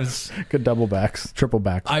 Fucking that was good double backs, triple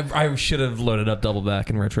backs. I should have loaded up double back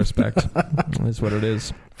in retrospect. That's what it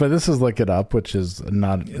is. But this is Lick It Up, which is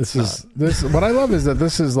not. This. What I love is that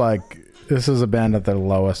this is a band at their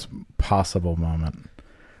lowest possible moment.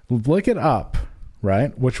 Lick It Up,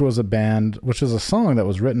 right? Which is a song that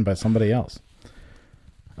was written by somebody else.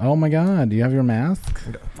 Oh my God! Do you have your mask?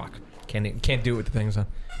 Fuck. Can't do it with the things on.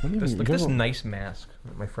 Look at this nice mask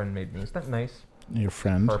that my friend made me. Is that nice? Your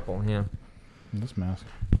friend. Purple, yeah. This mask.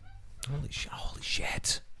 Holy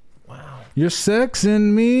shit. Wow. You're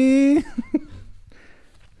sexing me.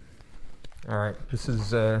 All right, this is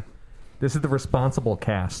the responsible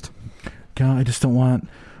cast. God, I just don't want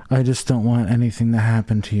anything to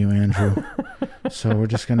happen to you, Andrew. So we're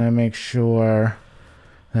just gonna make sure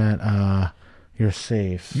that you're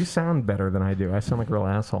safe. You sound better than I do. I sound like a real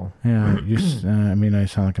asshole. Yeah, I mean, I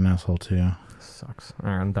sound like an asshole too. Sucks. All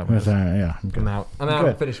right, I'm done with With this. yeah, I'm good. I'm out.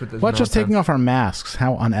 I'm finished with this. What's just nonsense. taking off our masks?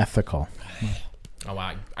 How unethical. Oh,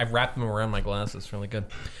 wow. I wrapped them around my glasses. Really good.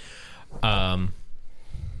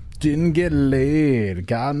 Didn't get laid.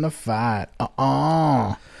 Got in a fight.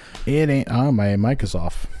 It ain't. Oh, my mic is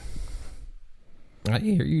off. I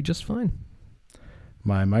hear you just fine.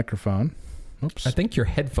 My microphone. Oops. I think your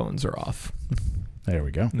headphones are off. There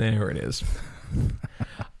we go. There it is.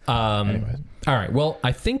 Anyways. All right. Well,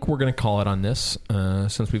 I think we're going to call it on this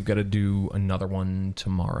since we've got to do another one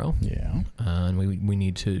tomorrow. Yeah. And we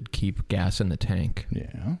need to keep gas in the tank,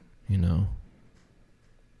 Yeah. you know.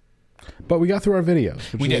 But we got through our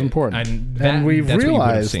videos, which We is did. important. And we've that's what you would've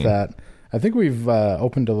realized seen. that I think we've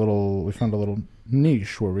we found a little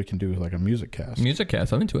niche where we can do like a music cast. Music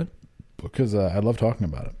cast. I'm into it. Because I love talking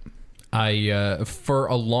about it. I for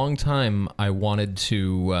a long time I wanted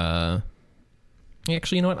to.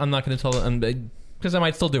 Actually, you know what? I'm not going to tell them because I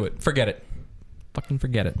might still do it. Forget it. Fucking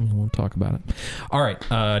forget it. We won't talk about it. All right.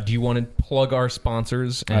 Do you want to plug our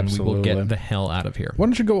sponsors and we will Absolutely. get the hell out of here? Why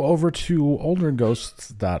don't you go over to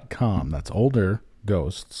olderghosts.com. That's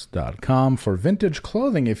olderghosts.com for vintage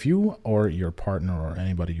clothing. If you or your partner or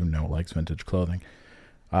anybody you know likes vintage clothing,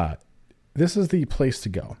 this is the place to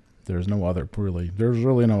go. There's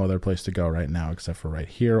really no other place to go right now except for right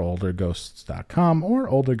here, olderghosts.com or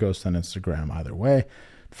olderghosts on Instagram. Either way,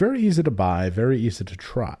 very easy to buy, very easy to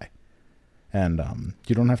try. And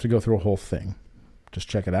you don't have to go through a whole thing. Just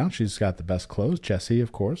check it out. She's got the best clothes. Jessie,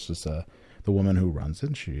 of course, is the woman who runs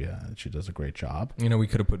it. She does a great job. You know, we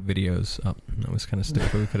could have put videos up. That was kind of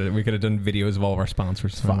stupid. We could have done videos of all of our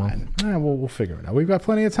sponsors. It's fine. We'll figure it out. We've got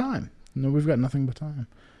plenty of time. No, we've got nothing but time.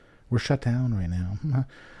 We're shut down right now.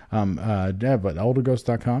 But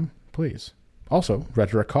olderghost.com, please. Also,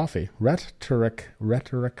 Rhetoric Coffee.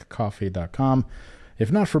 Rhetoriccoffee.com.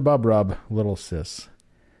 If not for Bub Rub, Little Sis,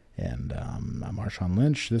 and Marshawn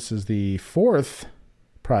Lynch. This is the fourth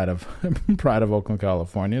Pride of Oakland,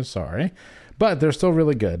 California. Sorry. But they're still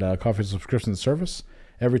really good. Coffee subscription service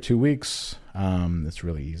every 2 weeks. It's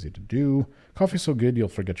really easy to do. Coffee's so good you'll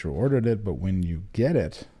forget you ordered it, but when you get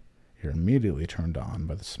it, you're immediately turned on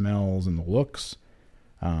by the smells and the looks.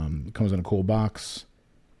 It comes in a cool box.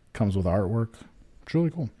 Comes with artwork. It's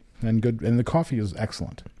really cool and good. And the coffee is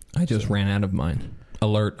excellent. I just ran out of mine.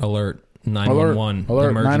 Alert! 911.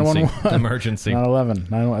 Alert, Emergency. 911. Emergency.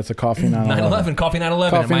 911. It's a coffee 911. 911. Coffee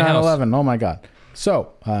 911 Coffee at my 911. Oh my God.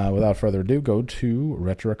 So, without further ado, go to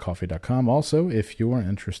rhetoriccoffee.com. Also, if you are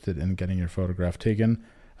interested in getting your photograph taken,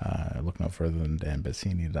 look no further than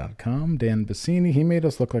danbassini.com. Dan Bassini, he made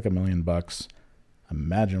us look like $1 million.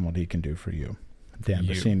 Imagine what he can do for you. Dan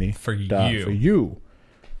Bassini. For you. For you.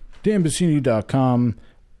 danbassini.com.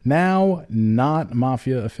 Now not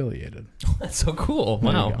Mafia affiliated. That's so cool.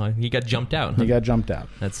 There you Wow. go. He got jumped out. He got jumped out.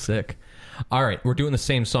 That's sick. All right. We're doing the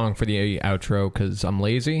same song for the outro because I'm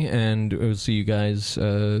lazy, and we'll see you guys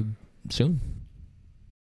soon.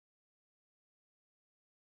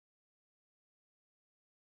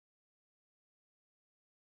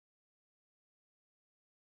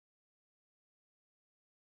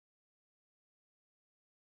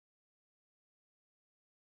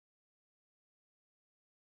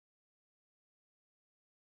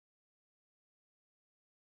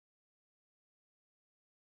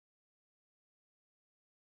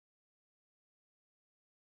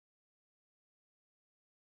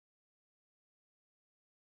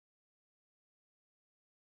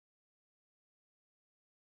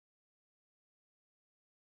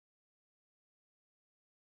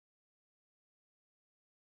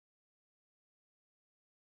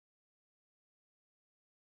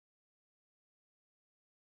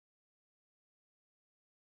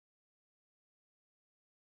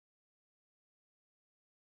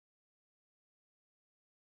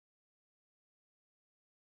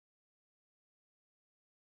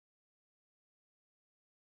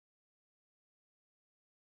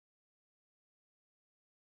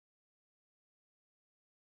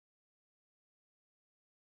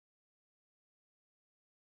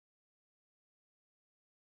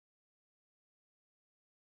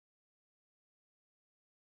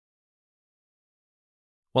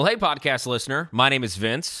 Well, hey, podcast listener. My name is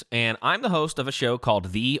Vince, and I'm the host of a show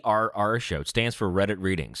called The RR Show. It stands for Reddit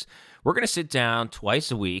Readings. We're going to sit down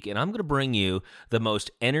twice a week, and I'm going to bring you the most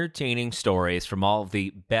entertaining stories from all of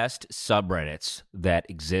the best subreddits that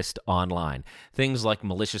exist online. Things like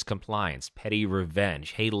malicious compliance, petty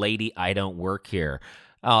revenge, hey, lady, I don't work here.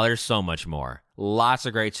 Oh, there's so much more. Lots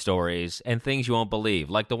of great stories and things you won't believe.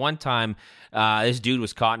 Like the one time this dude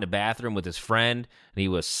was caught in a bathroom with his friend and he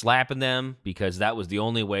was slapping them because that was the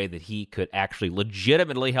only way that he could actually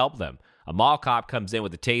legitimately help them. A mall cop comes in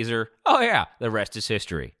with a taser. Oh, yeah, the rest is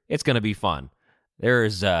history. It's going to be fun.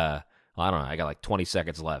 There's, I don't know, I got like 20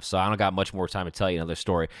 seconds left, so I don't got much more time to tell you another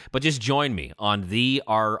story. But just join me on The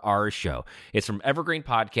RR Show. It's from Evergreen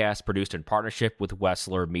Podcast, produced in partnership with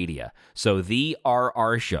Wessler Media. So The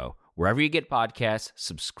RR Show, wherever you get podcasts,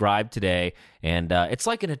 subscribe today. And it's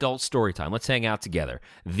like an adult story time. Let's hang out together.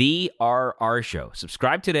 The RR Show.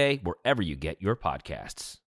 Subscribe today wherever you get your podcasts.